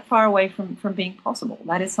isn't that far away from being possible.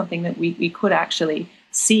 That is something that we could actually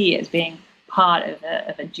see as being part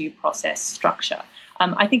of a due process structure.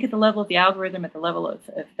 I think at the level of the algorithm, at the level of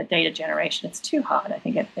the data generation, it's too hard. I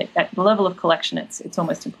think at the level of collection, it's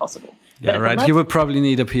almost impossible. Yeah, right. You would probably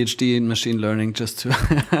need a PhD in machine learning just to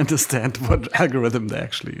understand what algorithm they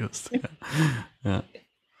actually used. Yeah.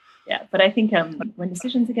 Yeah, but I think when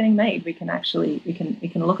decisions are getting made, we can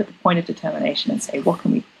look at the point of determination and say, what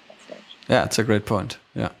can we do at that stage? Yeah, it's a great point.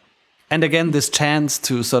 Yeah. And again, this chance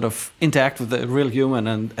to sort of interact with a real human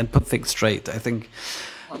and put things straight. I think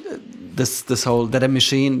this whole that a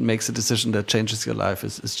machine makes a decision that changes your life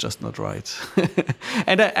is just not right.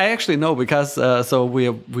 And I actually know because so we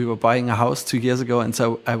were buying a house 2 years ago, and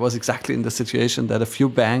so I was exactly in the situation that a few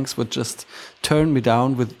banks would just turn me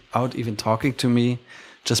down without even talking to me,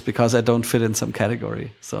 just because I don't fit in some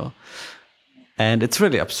category. So, and it's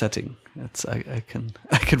really upsetting. I can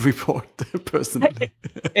report personally.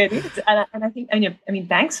 It is, and I think I mean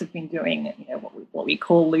banks have been doing what we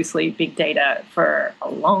call loosely big data for a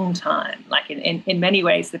long time. Like in many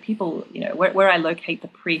ways, the people where I locate the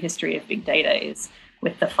prehistory of big data is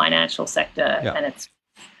with the financial sector, and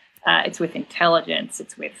it's with intelligence,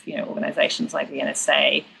 it's with organizations like the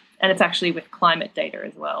NSA, and it's actually with climate data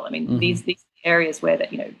as well. I mean these areas where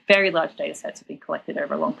very large data sets have been collected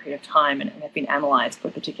over a long period of time and have been analyzed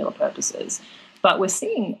for particular purposes. But we're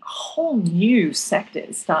seeing whole new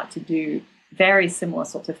sectors start to do very similar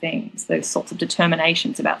sorts of things, those sorts of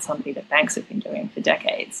determinations about somebody that banks have been doing for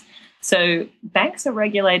decades. So banks are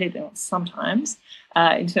regulated sometimes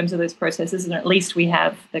in terms of those processes, and at least we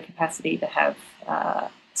have the capacity to have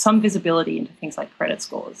some visibility into things like credit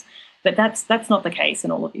scores. But that's not the case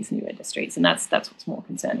in all of these new industries, and that's what's more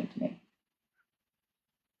concerning to me.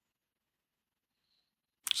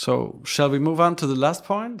 So shall we move on to the last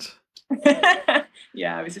point?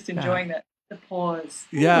 Yeah, I was just enjoying the pause.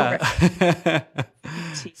 Yeah.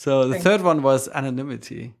 So the third one was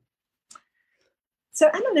anonymity. So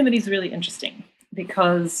anonymity is really interesting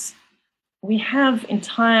because we have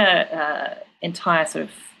entire sort of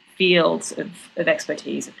fields of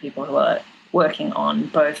expertise of people who are working on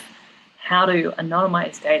both how to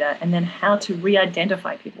anonymize data and then how to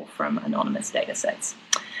re-identify people from anonymous data sets.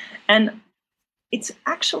 And it's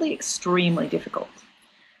actually extremely difficult.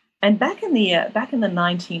 And back in the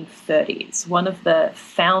 1930s, one of the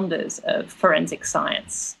founders of forensic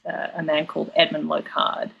science, a man called Edmund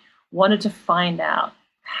Locard, wanted to find out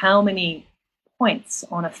how many points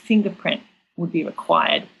on a fingerprint would be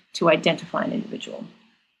required to identify an individual.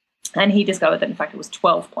 And he discovered that, in fact, it was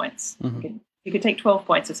 12 points. Mm-hmm. You could take 12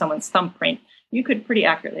 points of someone's thumbprint. You could pretty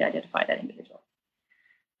accurately identify that individual.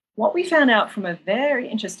 What we found out from a very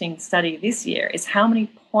interesting study this year is how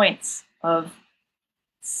many points of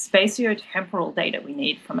spatiotemporal data we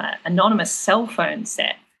need from an anonymous cell phone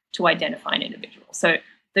set to identify an individual. So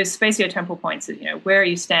those spatiotemporal points of, where are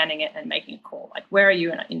you standing and making a call? Like, where are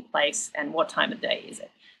you in place and what time of day is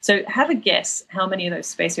it? So have a guess how many of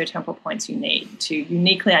those spatiotemporal points you need to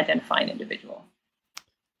uniquely identify an individual.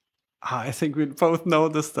 I think we both know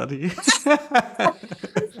the study.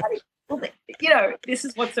 This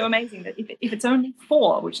is what's so amazing, that if it's only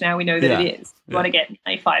 4, which now we know that it is, you want to get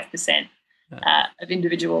 95% of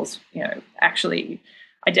individuals, actually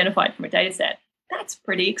identified from a data set. That's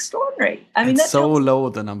pretty extraordinary. I mean, it's so low,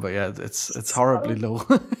 the number. Yeah, it's horribly low.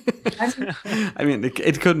 I mean,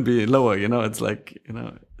 it couldn't be lower. It's like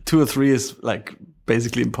 2 or 3 is like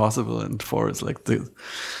basically impossible, and 4 is like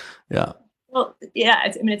yeah. Well, yeah,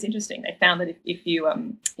 it's interesting. They found that if you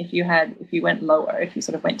went lower, if you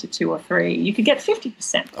sort of went to 2 or 3, you could get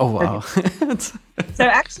 50%. Oh wow! So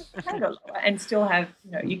actually, you can go lower and still have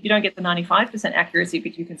you don't get the 95% accuracy,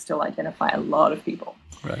 but you can still identify a lot of people.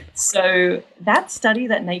 Right. So that study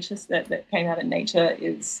that came out in Nature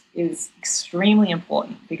is extremely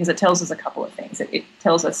important because it tells us a couple of things. It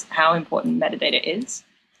tells us how important metadata is.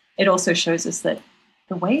 It also shows us that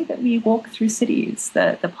the way that we walk through cities,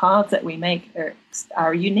 the paths that we make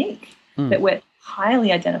are unique, that we're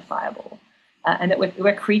highly identifiable, and that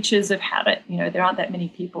we're creatures of habit. There aren't that many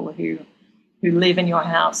people who live in your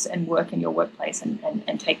house and work in your workplace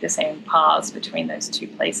and take the same paths between those two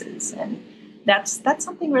places. And that's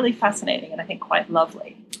something really fascinating and I think quite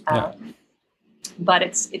lovely. But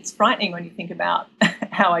it's frightening when you think about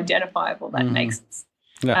how identifiable that makes us.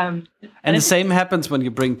 Yeah. And the same happens when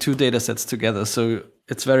you bring 2 data sets together. So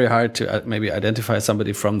it's very hard to maybe identify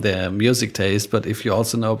somebody from their music taste, but if you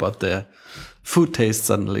also know about their food taste,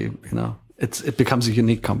 suddenly, it becomes a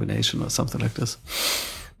unique combination or something like this.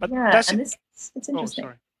 But it's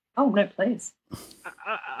interesting. Oh, no, please.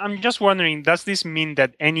 I'm just wondering, does this mean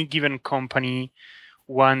that any given company,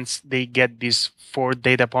 once they get these 4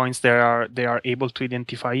 data points, they are able to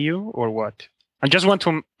identify you, or what? I just want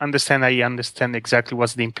to understand. I understand exactly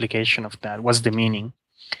what's the implication of that. What's the meaning?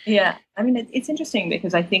 Yeah, I mean, it's interesting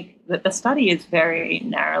because I think that the study is very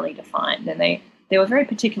narrowly defined, and they were very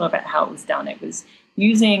particular about how it was done. It was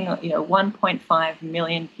using 1.5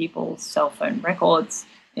 million people's cell phone records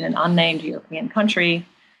in an unnamed European country,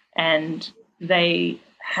 and they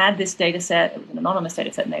had this data set. It was an anonymous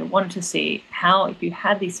data set, and they wanted to see how, if you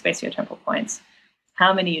had these spatiotemporal points,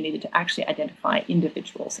 how many you needed to actually identify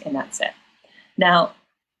individuals in that set. Now,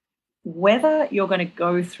 whether you're going to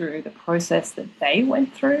go through the process that they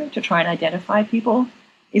went through to try and identify people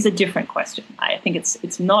is a different question. I think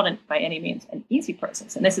it's not by any means an easy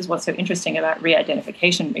process. And this is what's so interesting about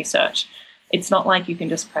re-identification research. It's not like you can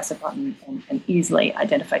just press a button and easily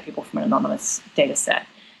identify people from an anonymous data set.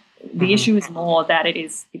 The issue is more that it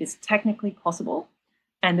is technically possible,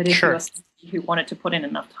 and that if you're somebody who wanted to put in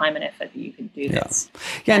enough time and effort, you could do this.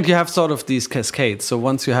 Yeah, and you have sort of these cascades. So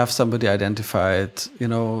once you have somebody identified,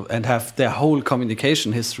 and have their whole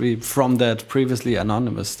communication history from that previously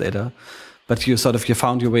anonymous data, but you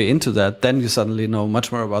found your way into that, then you suddenly know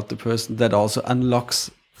much more about the person. That also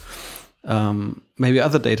unlocks maybe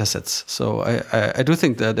other data sets. So I do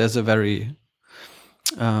think that there's a very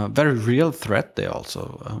real threat there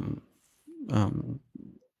also.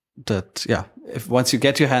 If once you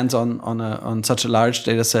get your hands on such a large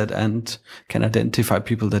data set and can identify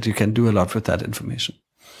people, that you can do a lot with that information.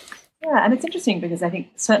 Yeah, and it's interesting because I think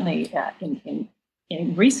certainly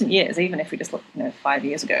in recent years, even if we just look 5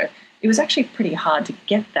 years ago, it was actually pretty hard to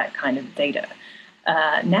get that kind of data.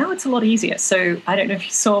 Now it's a lot easier. So I don't know if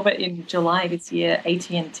you saw, but in July this year,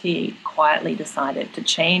 AT&T quietly decided to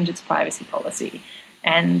change its privacy policy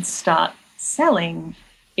and start selling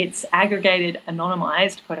its aggregated,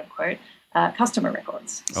 anonymized, quote unquote, customer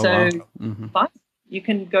records. But you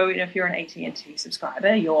can go, if you're an AT&T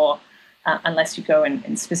subscriber, unless you go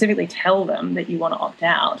and specifically tell them that you want to opt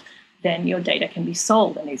out, then your data can be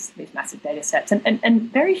sold in these massive data sets. And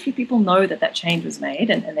very few people know that change was made,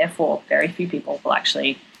 and therefore very few people will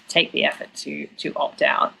actually take the effort to opt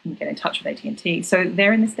out and get in touch with AT&T. So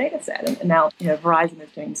they're in this data set, and now Verizon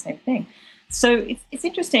is doing the same thing. So it's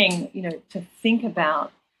interesting, to think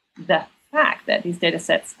about the fact that these data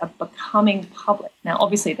sets are becoming public. Now,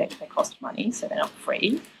 obviously, they cost money, so they're not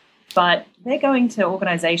free, but they're going to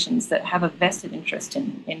organizations that have a vested interest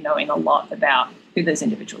in knowing a lot about who those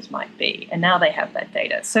individuals might be. And now they have that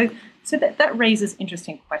data. So that raises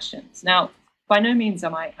interesting questions. Now, by no means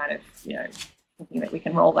am I kind of, thinking that we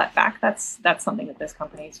can roll that back. That's something that those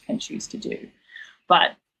companies can choose to do.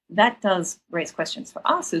 But that does raise questions for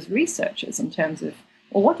us as researchers in terms of,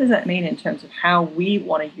 well, what does that mean in terms of how we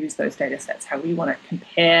want to use those data sets, how we want to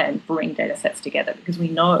compare and bring data sets together, because we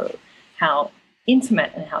know how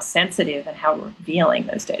intimate and how sensitive and how revealing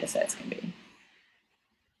those data sets can be.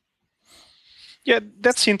 Yeah,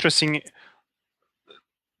 that's interesting.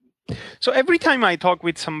 So every time I talk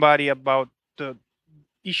with somebody about the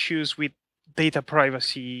issues with data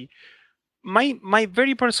privacy, my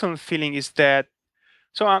very personal feeling is that,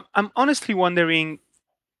 so I'm honestly wondering,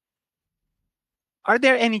 are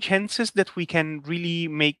there any chances that we can really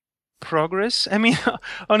make progress? I mean,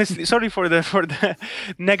 honestly, sorry for the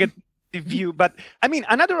negative view, but I mean,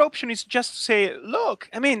 another option is just to say, look,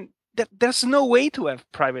 I mean, there's no way to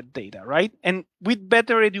have private data, right? And we'd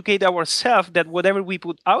better educate ourselves that whatever we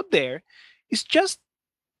put out there is just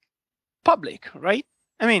public, right?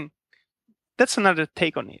 I mean, that's another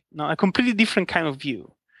take on it. No, a completely different kind of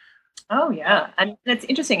view. Oh yeah, and it's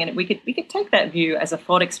interesting, and we could take that view as a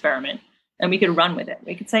thought experiment, and we could run with it.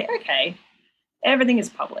 We could say, okay, everything is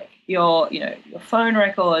public. Your phone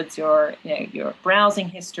records, your browsing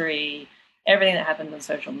history, everything that happens on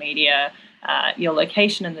social media, your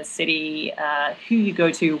location in the city, who you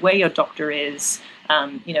go to, where your doctor is,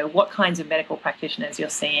 what kinds of medical practitioners you're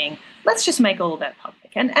seeing. Let's just make all of that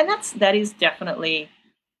public, and that is definitely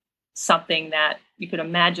something that you could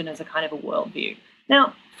imagine as a kind of a worldview.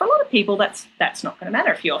 Now, for a lot of people, that's not going to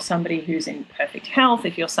matter. If you're somebody who's in perfect health,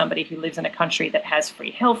 if you're somebody who lives in a country that has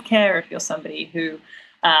free healthcare, if you're somebody who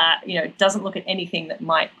doesn't look at anything that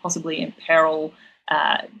might possibly imperil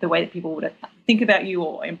the way that people would think about you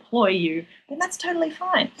or employ you, then that's totally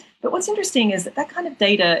fine. But what's interesting is that kind of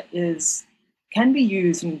data can be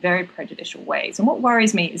used in very prejudicial ways. And what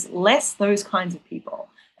worries me is less those kinds of people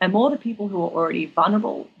and more the people who are already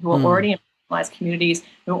vulnerable, who are already in marginalized communities,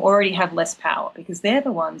 who already have less power, because they're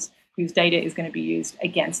the ones whose data is going to be used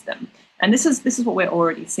against them. And this is what we're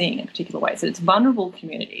already seeing in particular ways. So it's vulnerable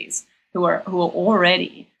communities who are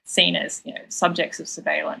already seen as subjects of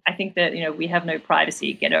surveillance. I think that we have no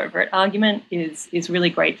privacy, get over it argument is really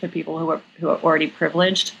great for people who are already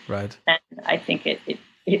privileged. Right. And I think it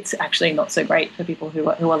it's actually not so great for people who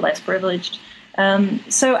are less privileged. And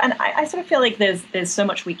I sort of feel like there's so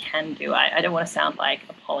much we can do. I don't want to sound like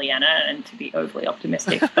a Pollyanna and to be overly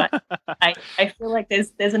optimistic, but I feel like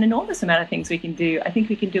there's an enormous amount of things we can do. I think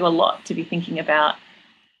we can do a lot to be thinking about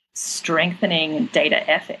strengthening data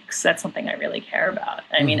ethics. That's something I really care about.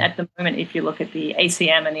 I mean, at the moment, if you look at the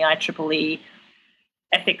ACM and the IEEE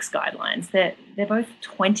ethics guidelines, they're both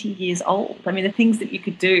 20 years old. I mean, the things that you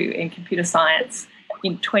could do in computer science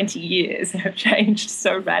in 20 years have changed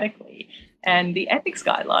so radically. And the ethics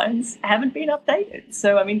guidelines haven't been updated.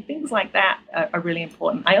 So, I mean, things like that are really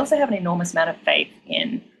important. I also have an enormous amount of faith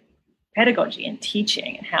in pedagogy and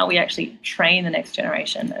teaching and how we actually train the next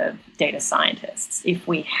generation of data scientists. If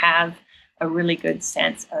we have a really good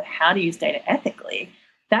sense of how to use data ethically,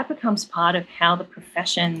 that becomes part of how the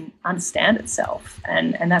profession understands itself.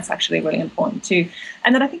 And that's actually really important too.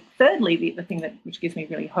 And then I think thirdly, the thing which gives me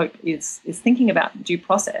really hope is thinking about due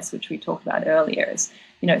process, which we talked about earlier. Is,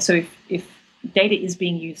 so if data is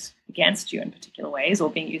being used against you in particular ways or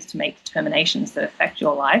being used to make determinations that affect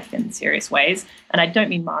your life in serious ways, and I don't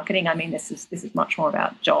mean marketing, I mean this is much more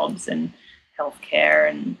about jobs and healthcare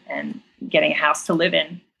and getting a house to live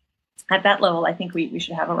in. At that level, I think we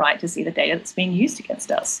should have a right to see the data that's being used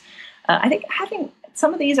against us. I think having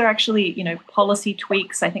some of these are actually, policy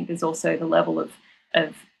tweaks. I think there's also the level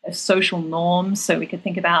of social norms. So we could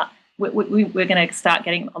think about, we're going to start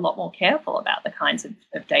getting a lot more careful about the kinds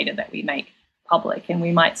of data that we make public. And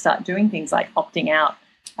we might start doing things like opting out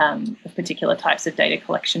of particular types of data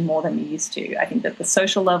collection more than we used to. I think that the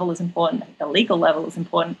social level is important. I think the legal level is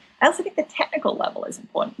important. I also think the technical level is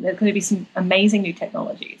important. There's going to be some amazing new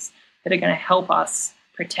technologies that are going to help us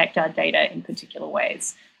protect our data in particular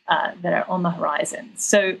ways that are on the horizon.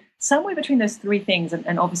 So somewhere between those three things,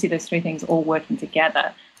 and obviously those three things all working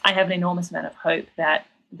together, I have an enormous amount of hope that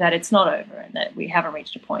it's not over and that we haven't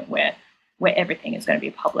reached a point where everything is going to be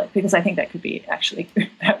public, because I think that could be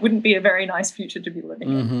that wouldn't be a very nice future to be living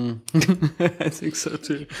in. I think so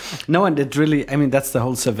too. No, and it really, that's the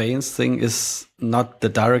whole surveillance thing is not the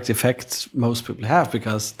direct effect most people have,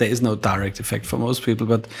 because there is no direct effect for most people,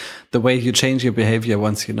 but the way you change your behavior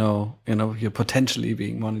once you're potentially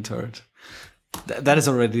being monitored, that is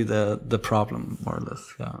already the problem, more or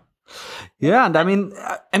less. Yeah. And I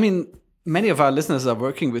mean, many of our listeners are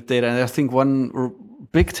working with data, and I think one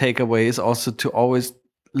big takeaway is also to always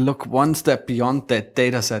look one step beyond that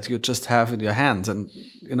data set you just have in your hands, and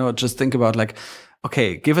just think about, like,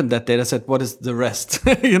 okay, given that data set, what is the rest?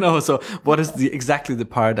 So what is exactly the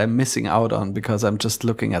part I'm missing out on because I'm just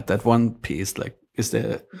looking at that one piece? Like, is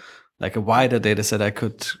there like a wider data set I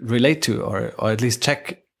could relate to, or at least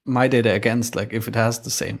check my data against, like if it has the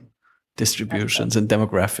same distributions and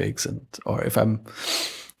demographics, or if I'm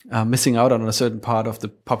missing out on a certain part of the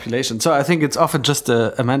population. So I think it's often just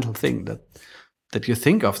a mental thing that you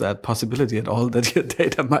think of that possibility at all, that your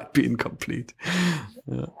data might be incomplete.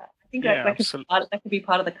 Yeah. I think that could be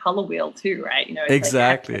part of the color wheel too, right?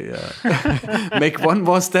 Exactly. Yeah. Make one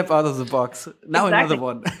more step out of the box. Now another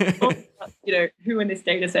one. Who in this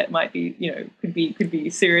data set might be, could be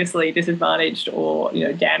seriously disadvantaged or,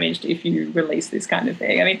 damaged if you release this kind of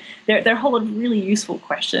thing. I mean, there are a whole lot of really useful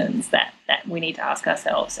questions that we need to ask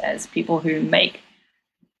ourselves as people who make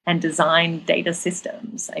and design data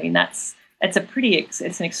systems. I mean, it's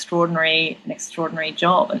an extraordinary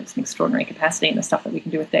job, and it's an extraordinary capacity, and the stuff that we can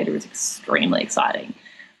do with data is extremely exciting.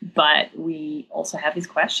 But we also have these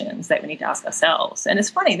questions that we need to ask ourselves. And it's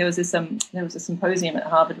funny, there was a symposium at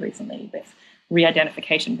Harvard recently with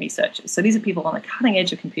re-identification researchers. So these are people on the cutting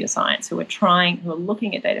edge of computer science who are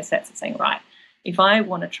looking at data sets and saying, right, if I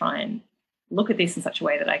want to try and look at this in such a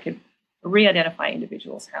way that I could re-identify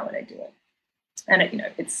individuals, how would I do it? And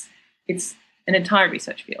it's an entire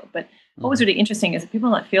research field. But what was really interesting is that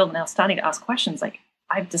people in that field are now starting to ask questions like,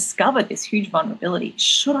 I've discovered this huge vulnerability.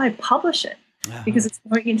 Should I publish it? Because it's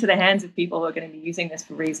going into the hands of people who are going to be using this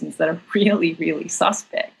for reasons that are really, really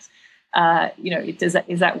suspect.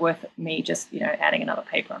 Is that worth me just adding another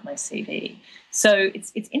paper on my CV? So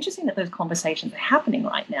it's interesting that those conversations are happening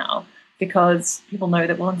right now, because people know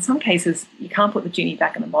that, well, in some cases you can't put the genie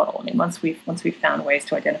back in the bottle. I mean, once we've found ways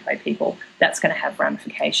to identify people, that's going to have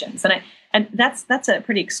ramifications. And that's a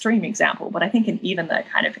pretty extreme example, but I think in even the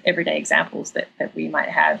kind of everyday examples that we might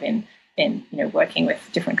have in working with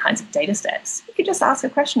different kinds of data sets, you could just ask a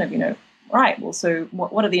question of, right, well, so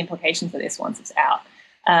what are the implications of this once it's out?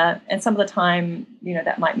 And some of the time,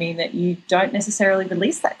 that might mean that you don't necessarily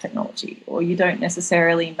release that technology, or you don't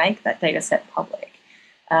necessarily make that data set public,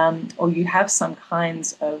 or you have some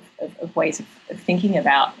kinds of ways of thinking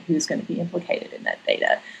about who's going to be implicated in that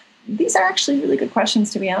data. These are actually really good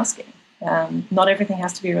questions to be asking. Not everything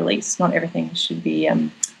has to be released. Not everything should be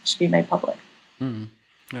made public.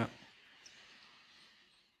 Yeah.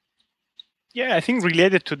 Yeah, I think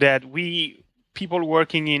related to that, people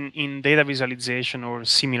working in data visualization or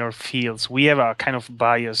similar fields, we have a kind of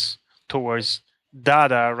bias towards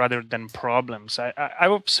data rather than problems.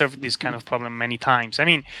 I've observed this kind of problem many times. I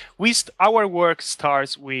mean, our work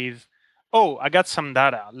starts with, oh, I got some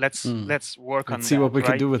data. Let's work on Let's see that, what we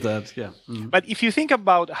can right? do with that. Yeah. But if you think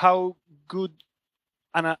about how good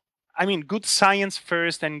good science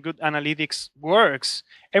first and good analytics works,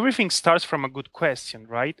 everything starts from a good question,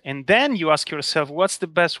 right? And then you ask yourself, what's the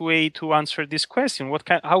best way to answer this question?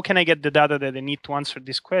 How can I get the data that I need to answer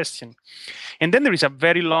this question? And then there is a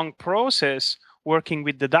very long process working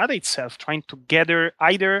with the data itself, trying to gather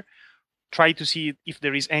either try to see if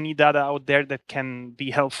there is any data out there that can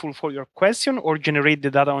be helpful for your question or generate the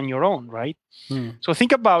data on your own, right? So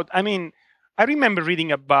think about, I remember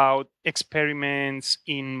reading about experiments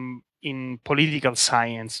in political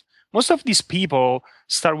science. Most of these people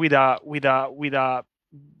start with a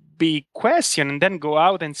big question and then go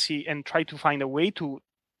out and see and try to find a way to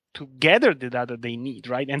gather the data they need,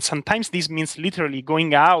 right? And sometimes this means literally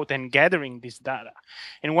going out and gathering this data.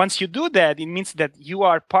 And once you do that, it means that you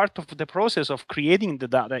are part of the process of creating the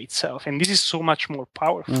data itself. And this is so much more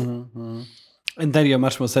powerful. And then you're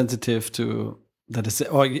much more sensitive to that,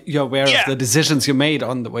 or you're aware of the decisions you made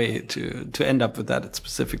on the way to end up with that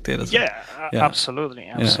specific data set. Absolutely.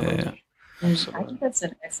 Absolutely. I think that's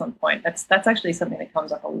an excellent point. That's actually something that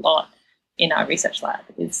comes up a lot in our research lab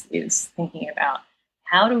is thinking about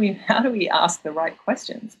how do we ask the right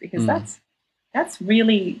questions, because that's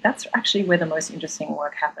actually where the most interesting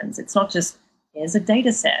work happens. It's not just here's a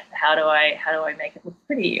data set, how do I make it look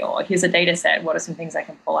pretty, or here's a data set, what are some things I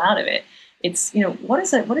can pull out of it? It's, what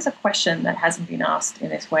is a question that hasn't been asked in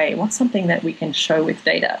this way? What's something that we can show with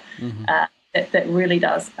data that really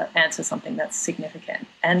does answer something that's significant?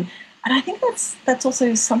 And I think that's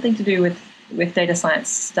also something to do with data science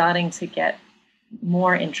starting to get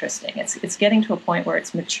more interesting. It's getting to a point where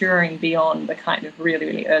it's maturing beyond the kind of really,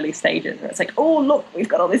 really early stages where it's like, oh, look, we've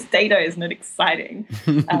got all this data. Isn't it exciting?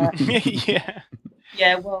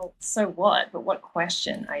 Yeah, well, so what? But what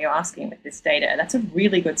question are you asking with this data? That's a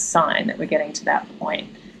really good sign that we're getting to that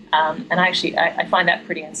point. And I find that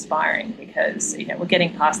pretty inspiring because, we're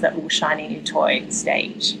getting past that little shiny new toy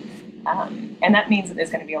stage. And that means that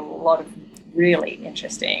there's going to be a lot of really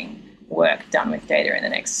interesting work done with data in the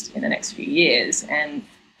next few years, and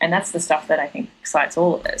that's the stuff that I think excites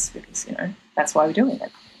all of us, because that's why we're doing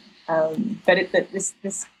it. But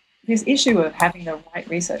this issue of having the right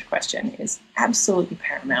research question is absolutely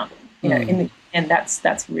paramount. And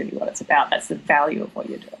that's really what it's about. That's the value of what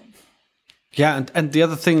you're doing. Yeah, and the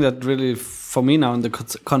other thing that really, for me now in the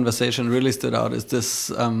conversation, really stood out is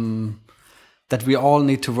this. That we all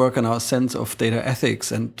need to work on our sense of data ethics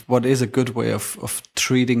and what is a good way of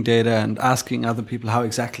treating data and asking other people how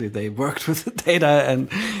exactly they worked with the data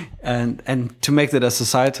and to make that a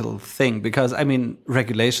societal thing. Because,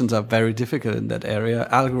 regulations are very difficult in that area.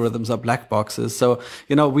 Algorithms are black boxes. So,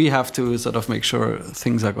 we have to sort of make sure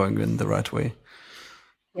things are going in the right way.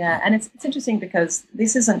 Yeah, and it's interesting because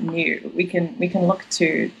this isn't new. We can look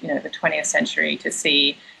to, the 20th century to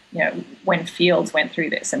see when fields went through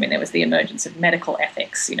this. There was the emergence of medical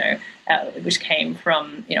ethics, which came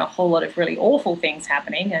from, a whole lot of really awful things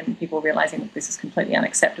happening and people realizing that this is completely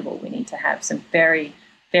unacceptable. We need to have some very,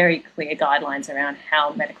 very clear guidelines around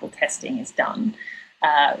how medical testing is done.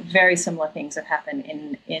 Very similar things have happened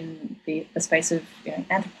in the space of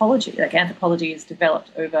anthropology. Like anthropology is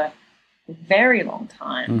developed over a very long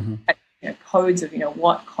time. Codes of,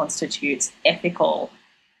 what constitutes ethical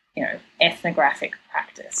ethnographic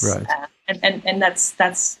practice, right. And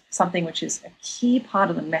that's something which is a key part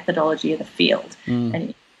of the methodology of the field.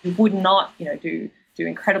 And you would not, do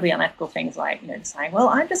incredibly unethical things like, saying, well,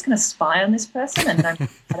 I'm just going to spy on this person and I'm going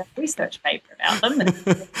to write a research paper about them,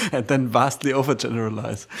 and then vastly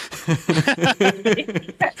overgeneralize.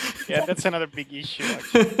 Yeah, that's another big issue,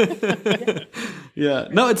 actually. Yeah,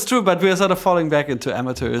 no, it's true, but we are sort of falling back into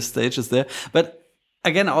amateur stages there, but.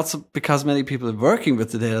 Again, also because many people working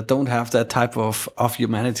with the data don't have that type of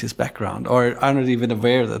humanities background or are not even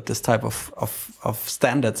aware that this type of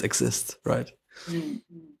standards exist, right?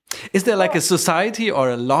 Is there like a society or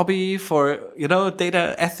a lobby for,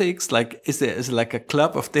 data ethics? Like, is it like a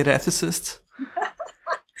club of data ethicists?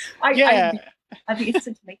 I'd be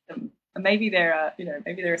interested to meet them. Maybe they're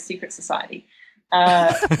a secret society.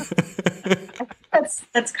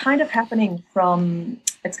 That's kind of happening from.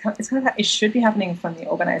 It should be happening from the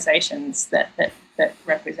organizations that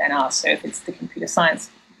represent us. So if it's the computer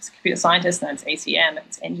science it's a computer scientist, then it's ACM,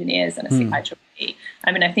 it's engineers, and it's the IEEE.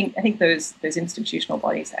 I mean, I think those institutional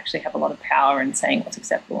bodies actually have a lot of power in saying what's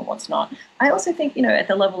acceptable and what's not. I also think, at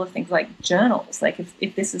the level of things like journals, like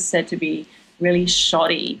if this is said to be really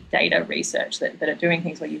shoddy data research that are doing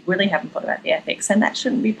things where you really haven't thought about the ethics, and that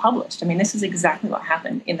shouldn't be published. I mean, this is exactly what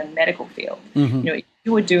happened in the medical field. If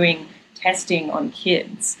you were doing testing on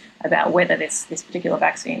kids about whether this particular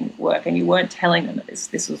vaccine worked, and you weren't telling them that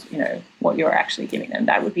this was, what you were actually giving them,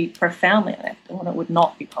 that would be profoundly unethical, and it would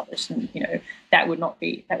not be published, and that would not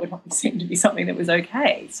be seen to be something that was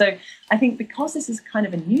okay. So I think because this is kind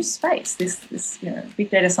of a new space, this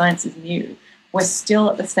big data science is new. We're still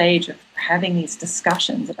at the stage of having these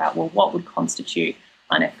discussions about, well, what would constitute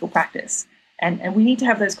unethical practice? And we need to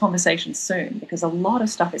have those conversations soon, because a lot of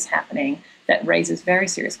stuff is happening that raises very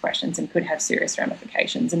serious questions and could have serious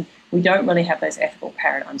ramifications. And we don't really have those ethical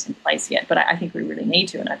paradigms in place yet, but I think we really need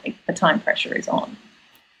to, and I think the time pressure is on.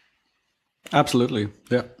 Absolutely,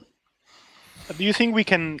 yeah. Do you think we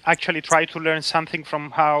can actually try to learn something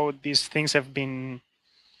from how these things have been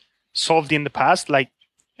solved in the past, like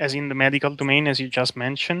as in the medical domain, as you just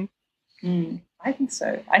mentioned? I think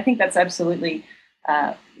so. I think that's absolutely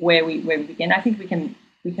where we begin. I think we can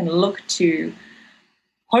look to,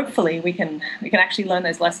 hopefully we can actually learn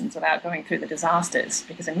those lessons without going through the disasters,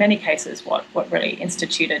 because in many cases what really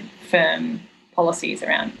instituted firm policies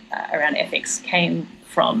around ethics came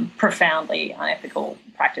from profoundly unethical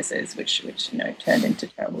practices, which turned into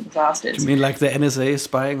terrible disasters. You mean like the NSA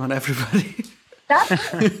spying on everybody?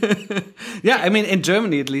 Yeah, I mean, in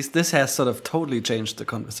Germany, at least, this has sort of totally changed the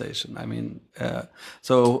conversation. I mean,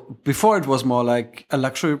 so before it was more like a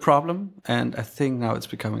luxury problem, and I think now it's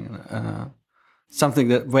becoming something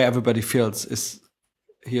that where everybody feels is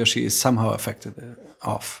he or she is somehow affected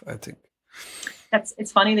off, I think.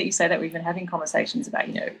 It's funny that you say that. We've been having conversations about,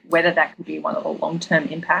 whether that could be one of the long-term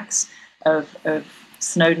impacts of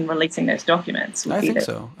Snowden releasing those documents. I think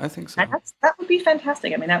so. And that would be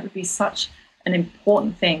fantastic. I mean, that would be such an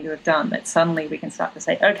important thing to have done, that suddenly we can start to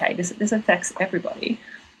say, okay, this affects everybody.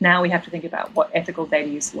 Now we have to think about what ethical data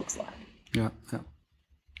use looks like. Yeah.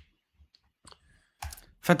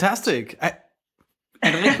 Fantastic.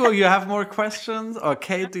 Enrico, you have more questions? Or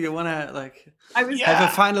Kate, do you want to have a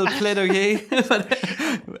final plaidoyer?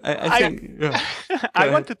 I think. Yeah. I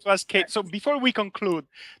wanted to ask Kate. So before we conclude,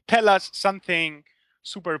 tell us something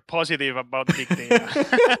super positive about big data.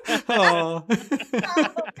 Oh,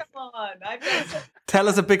 come on. Tell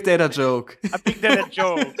us a big data joke. A big data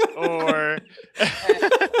joke, or...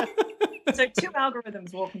 So 2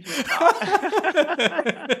 algorithms walk into a car.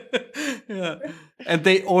 Yeah. And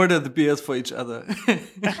they order the beers for each other.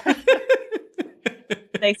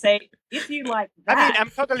 They say, if you like that... I mean,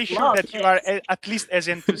 I'm totally sure that you are at least as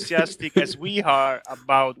enthusiastic as we are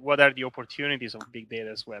about what are the opportunities of big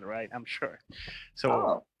data as well, right? I'm sure.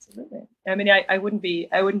 So, absolutely. I mean, I wouldn't be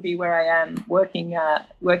where I am working at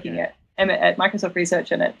Microsoft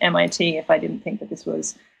Research and at MIT if I didn't think that this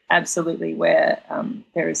was absolutely where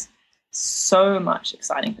there is so much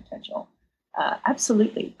exciting potential.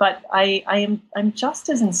 Absolutely. But I'm just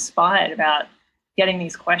as inspired about getting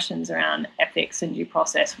these questions around ethics and due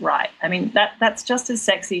process right. I mean, that's just as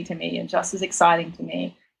sexy to me and just as exciting to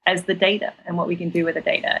me as the data and what we can do with the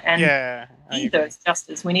data. And we need those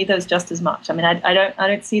just as much. I mean, I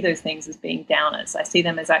don't see those things as being downers. I see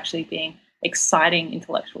them as actually being exciting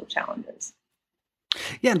intellectual challenges.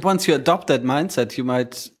 Yeah, and once you adopt that mindset, you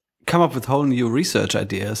might come up with whole new research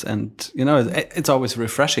ideas. And, it's always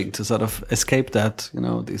refreshing to sort of escape that,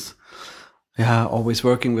 always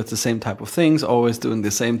working with the same type of things, always doing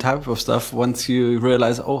the same type of stuff. Once you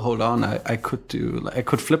realize, oh, hold on, I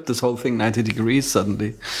could flip this whole thing 90 degrees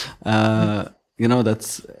suddenly.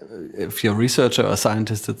 That's, if you're a researcher or a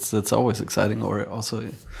scientist, that's always exciting. Or also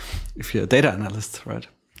if you're a data analyst, right?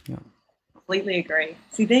 Yeah. Completely agree.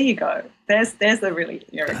 See, there you go. There's the really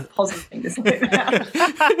positive thing to say about.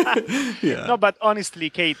 Yeah. No, but honestly,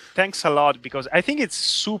 Kate, thanks a lot, because I think it's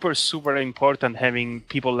super, super important having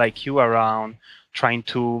people like you around trying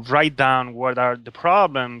to write down what are the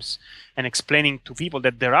problems and explaining to people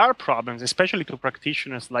that there are problems, especially to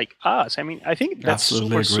practitioners like us. I mean, I think that's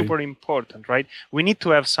super important, right? We need to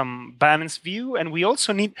have some balanced view, and we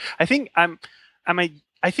also need, I think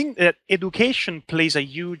that education plays a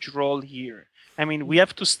huge role here. I mean, we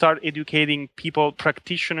have to start educating people,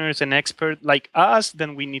 practitioners and experts like us,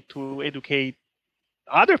 then we need to educate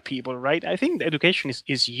other people, right? I think the education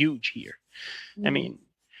is huge here. I mean,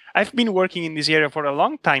 I've been working in this area for a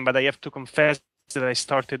long time, but I have to confess that I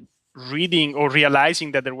started reading or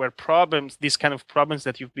realizing that there were problems, these kind of problems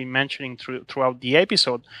that you've been mentioning throughout the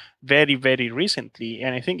episode very, very recently.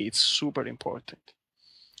 And I think it's super important.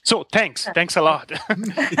 So thanks a lot.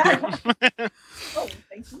 Oh,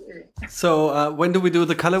 thank you. So when do we do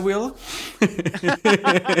the color wheel?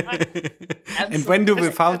 And when do we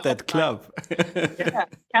found that club? Yeah,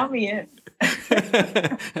 count me in.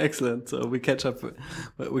 Excellent. So we catch up.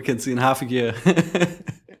 We can see in half a year.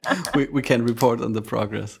 we can report on the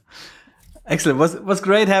progress. Excellent. Was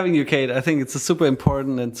great having you, Kate. I think it's a super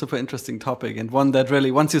important and super interesting topic, and one that really,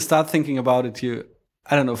 once you start thinking about it,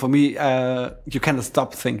 I don't know, for me, you kind of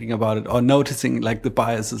stop thinking about it or noticing like the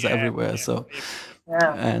biases everywhere. So,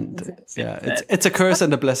 it's a curse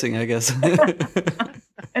and a blessing, I guess.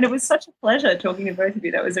 And it was such a pleasure talking to both of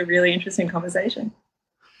you. That was a really interesting conversation.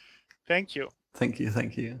 Thank you. Thank you.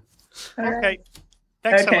 Okay.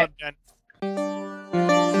 Thanks a lot, Jen.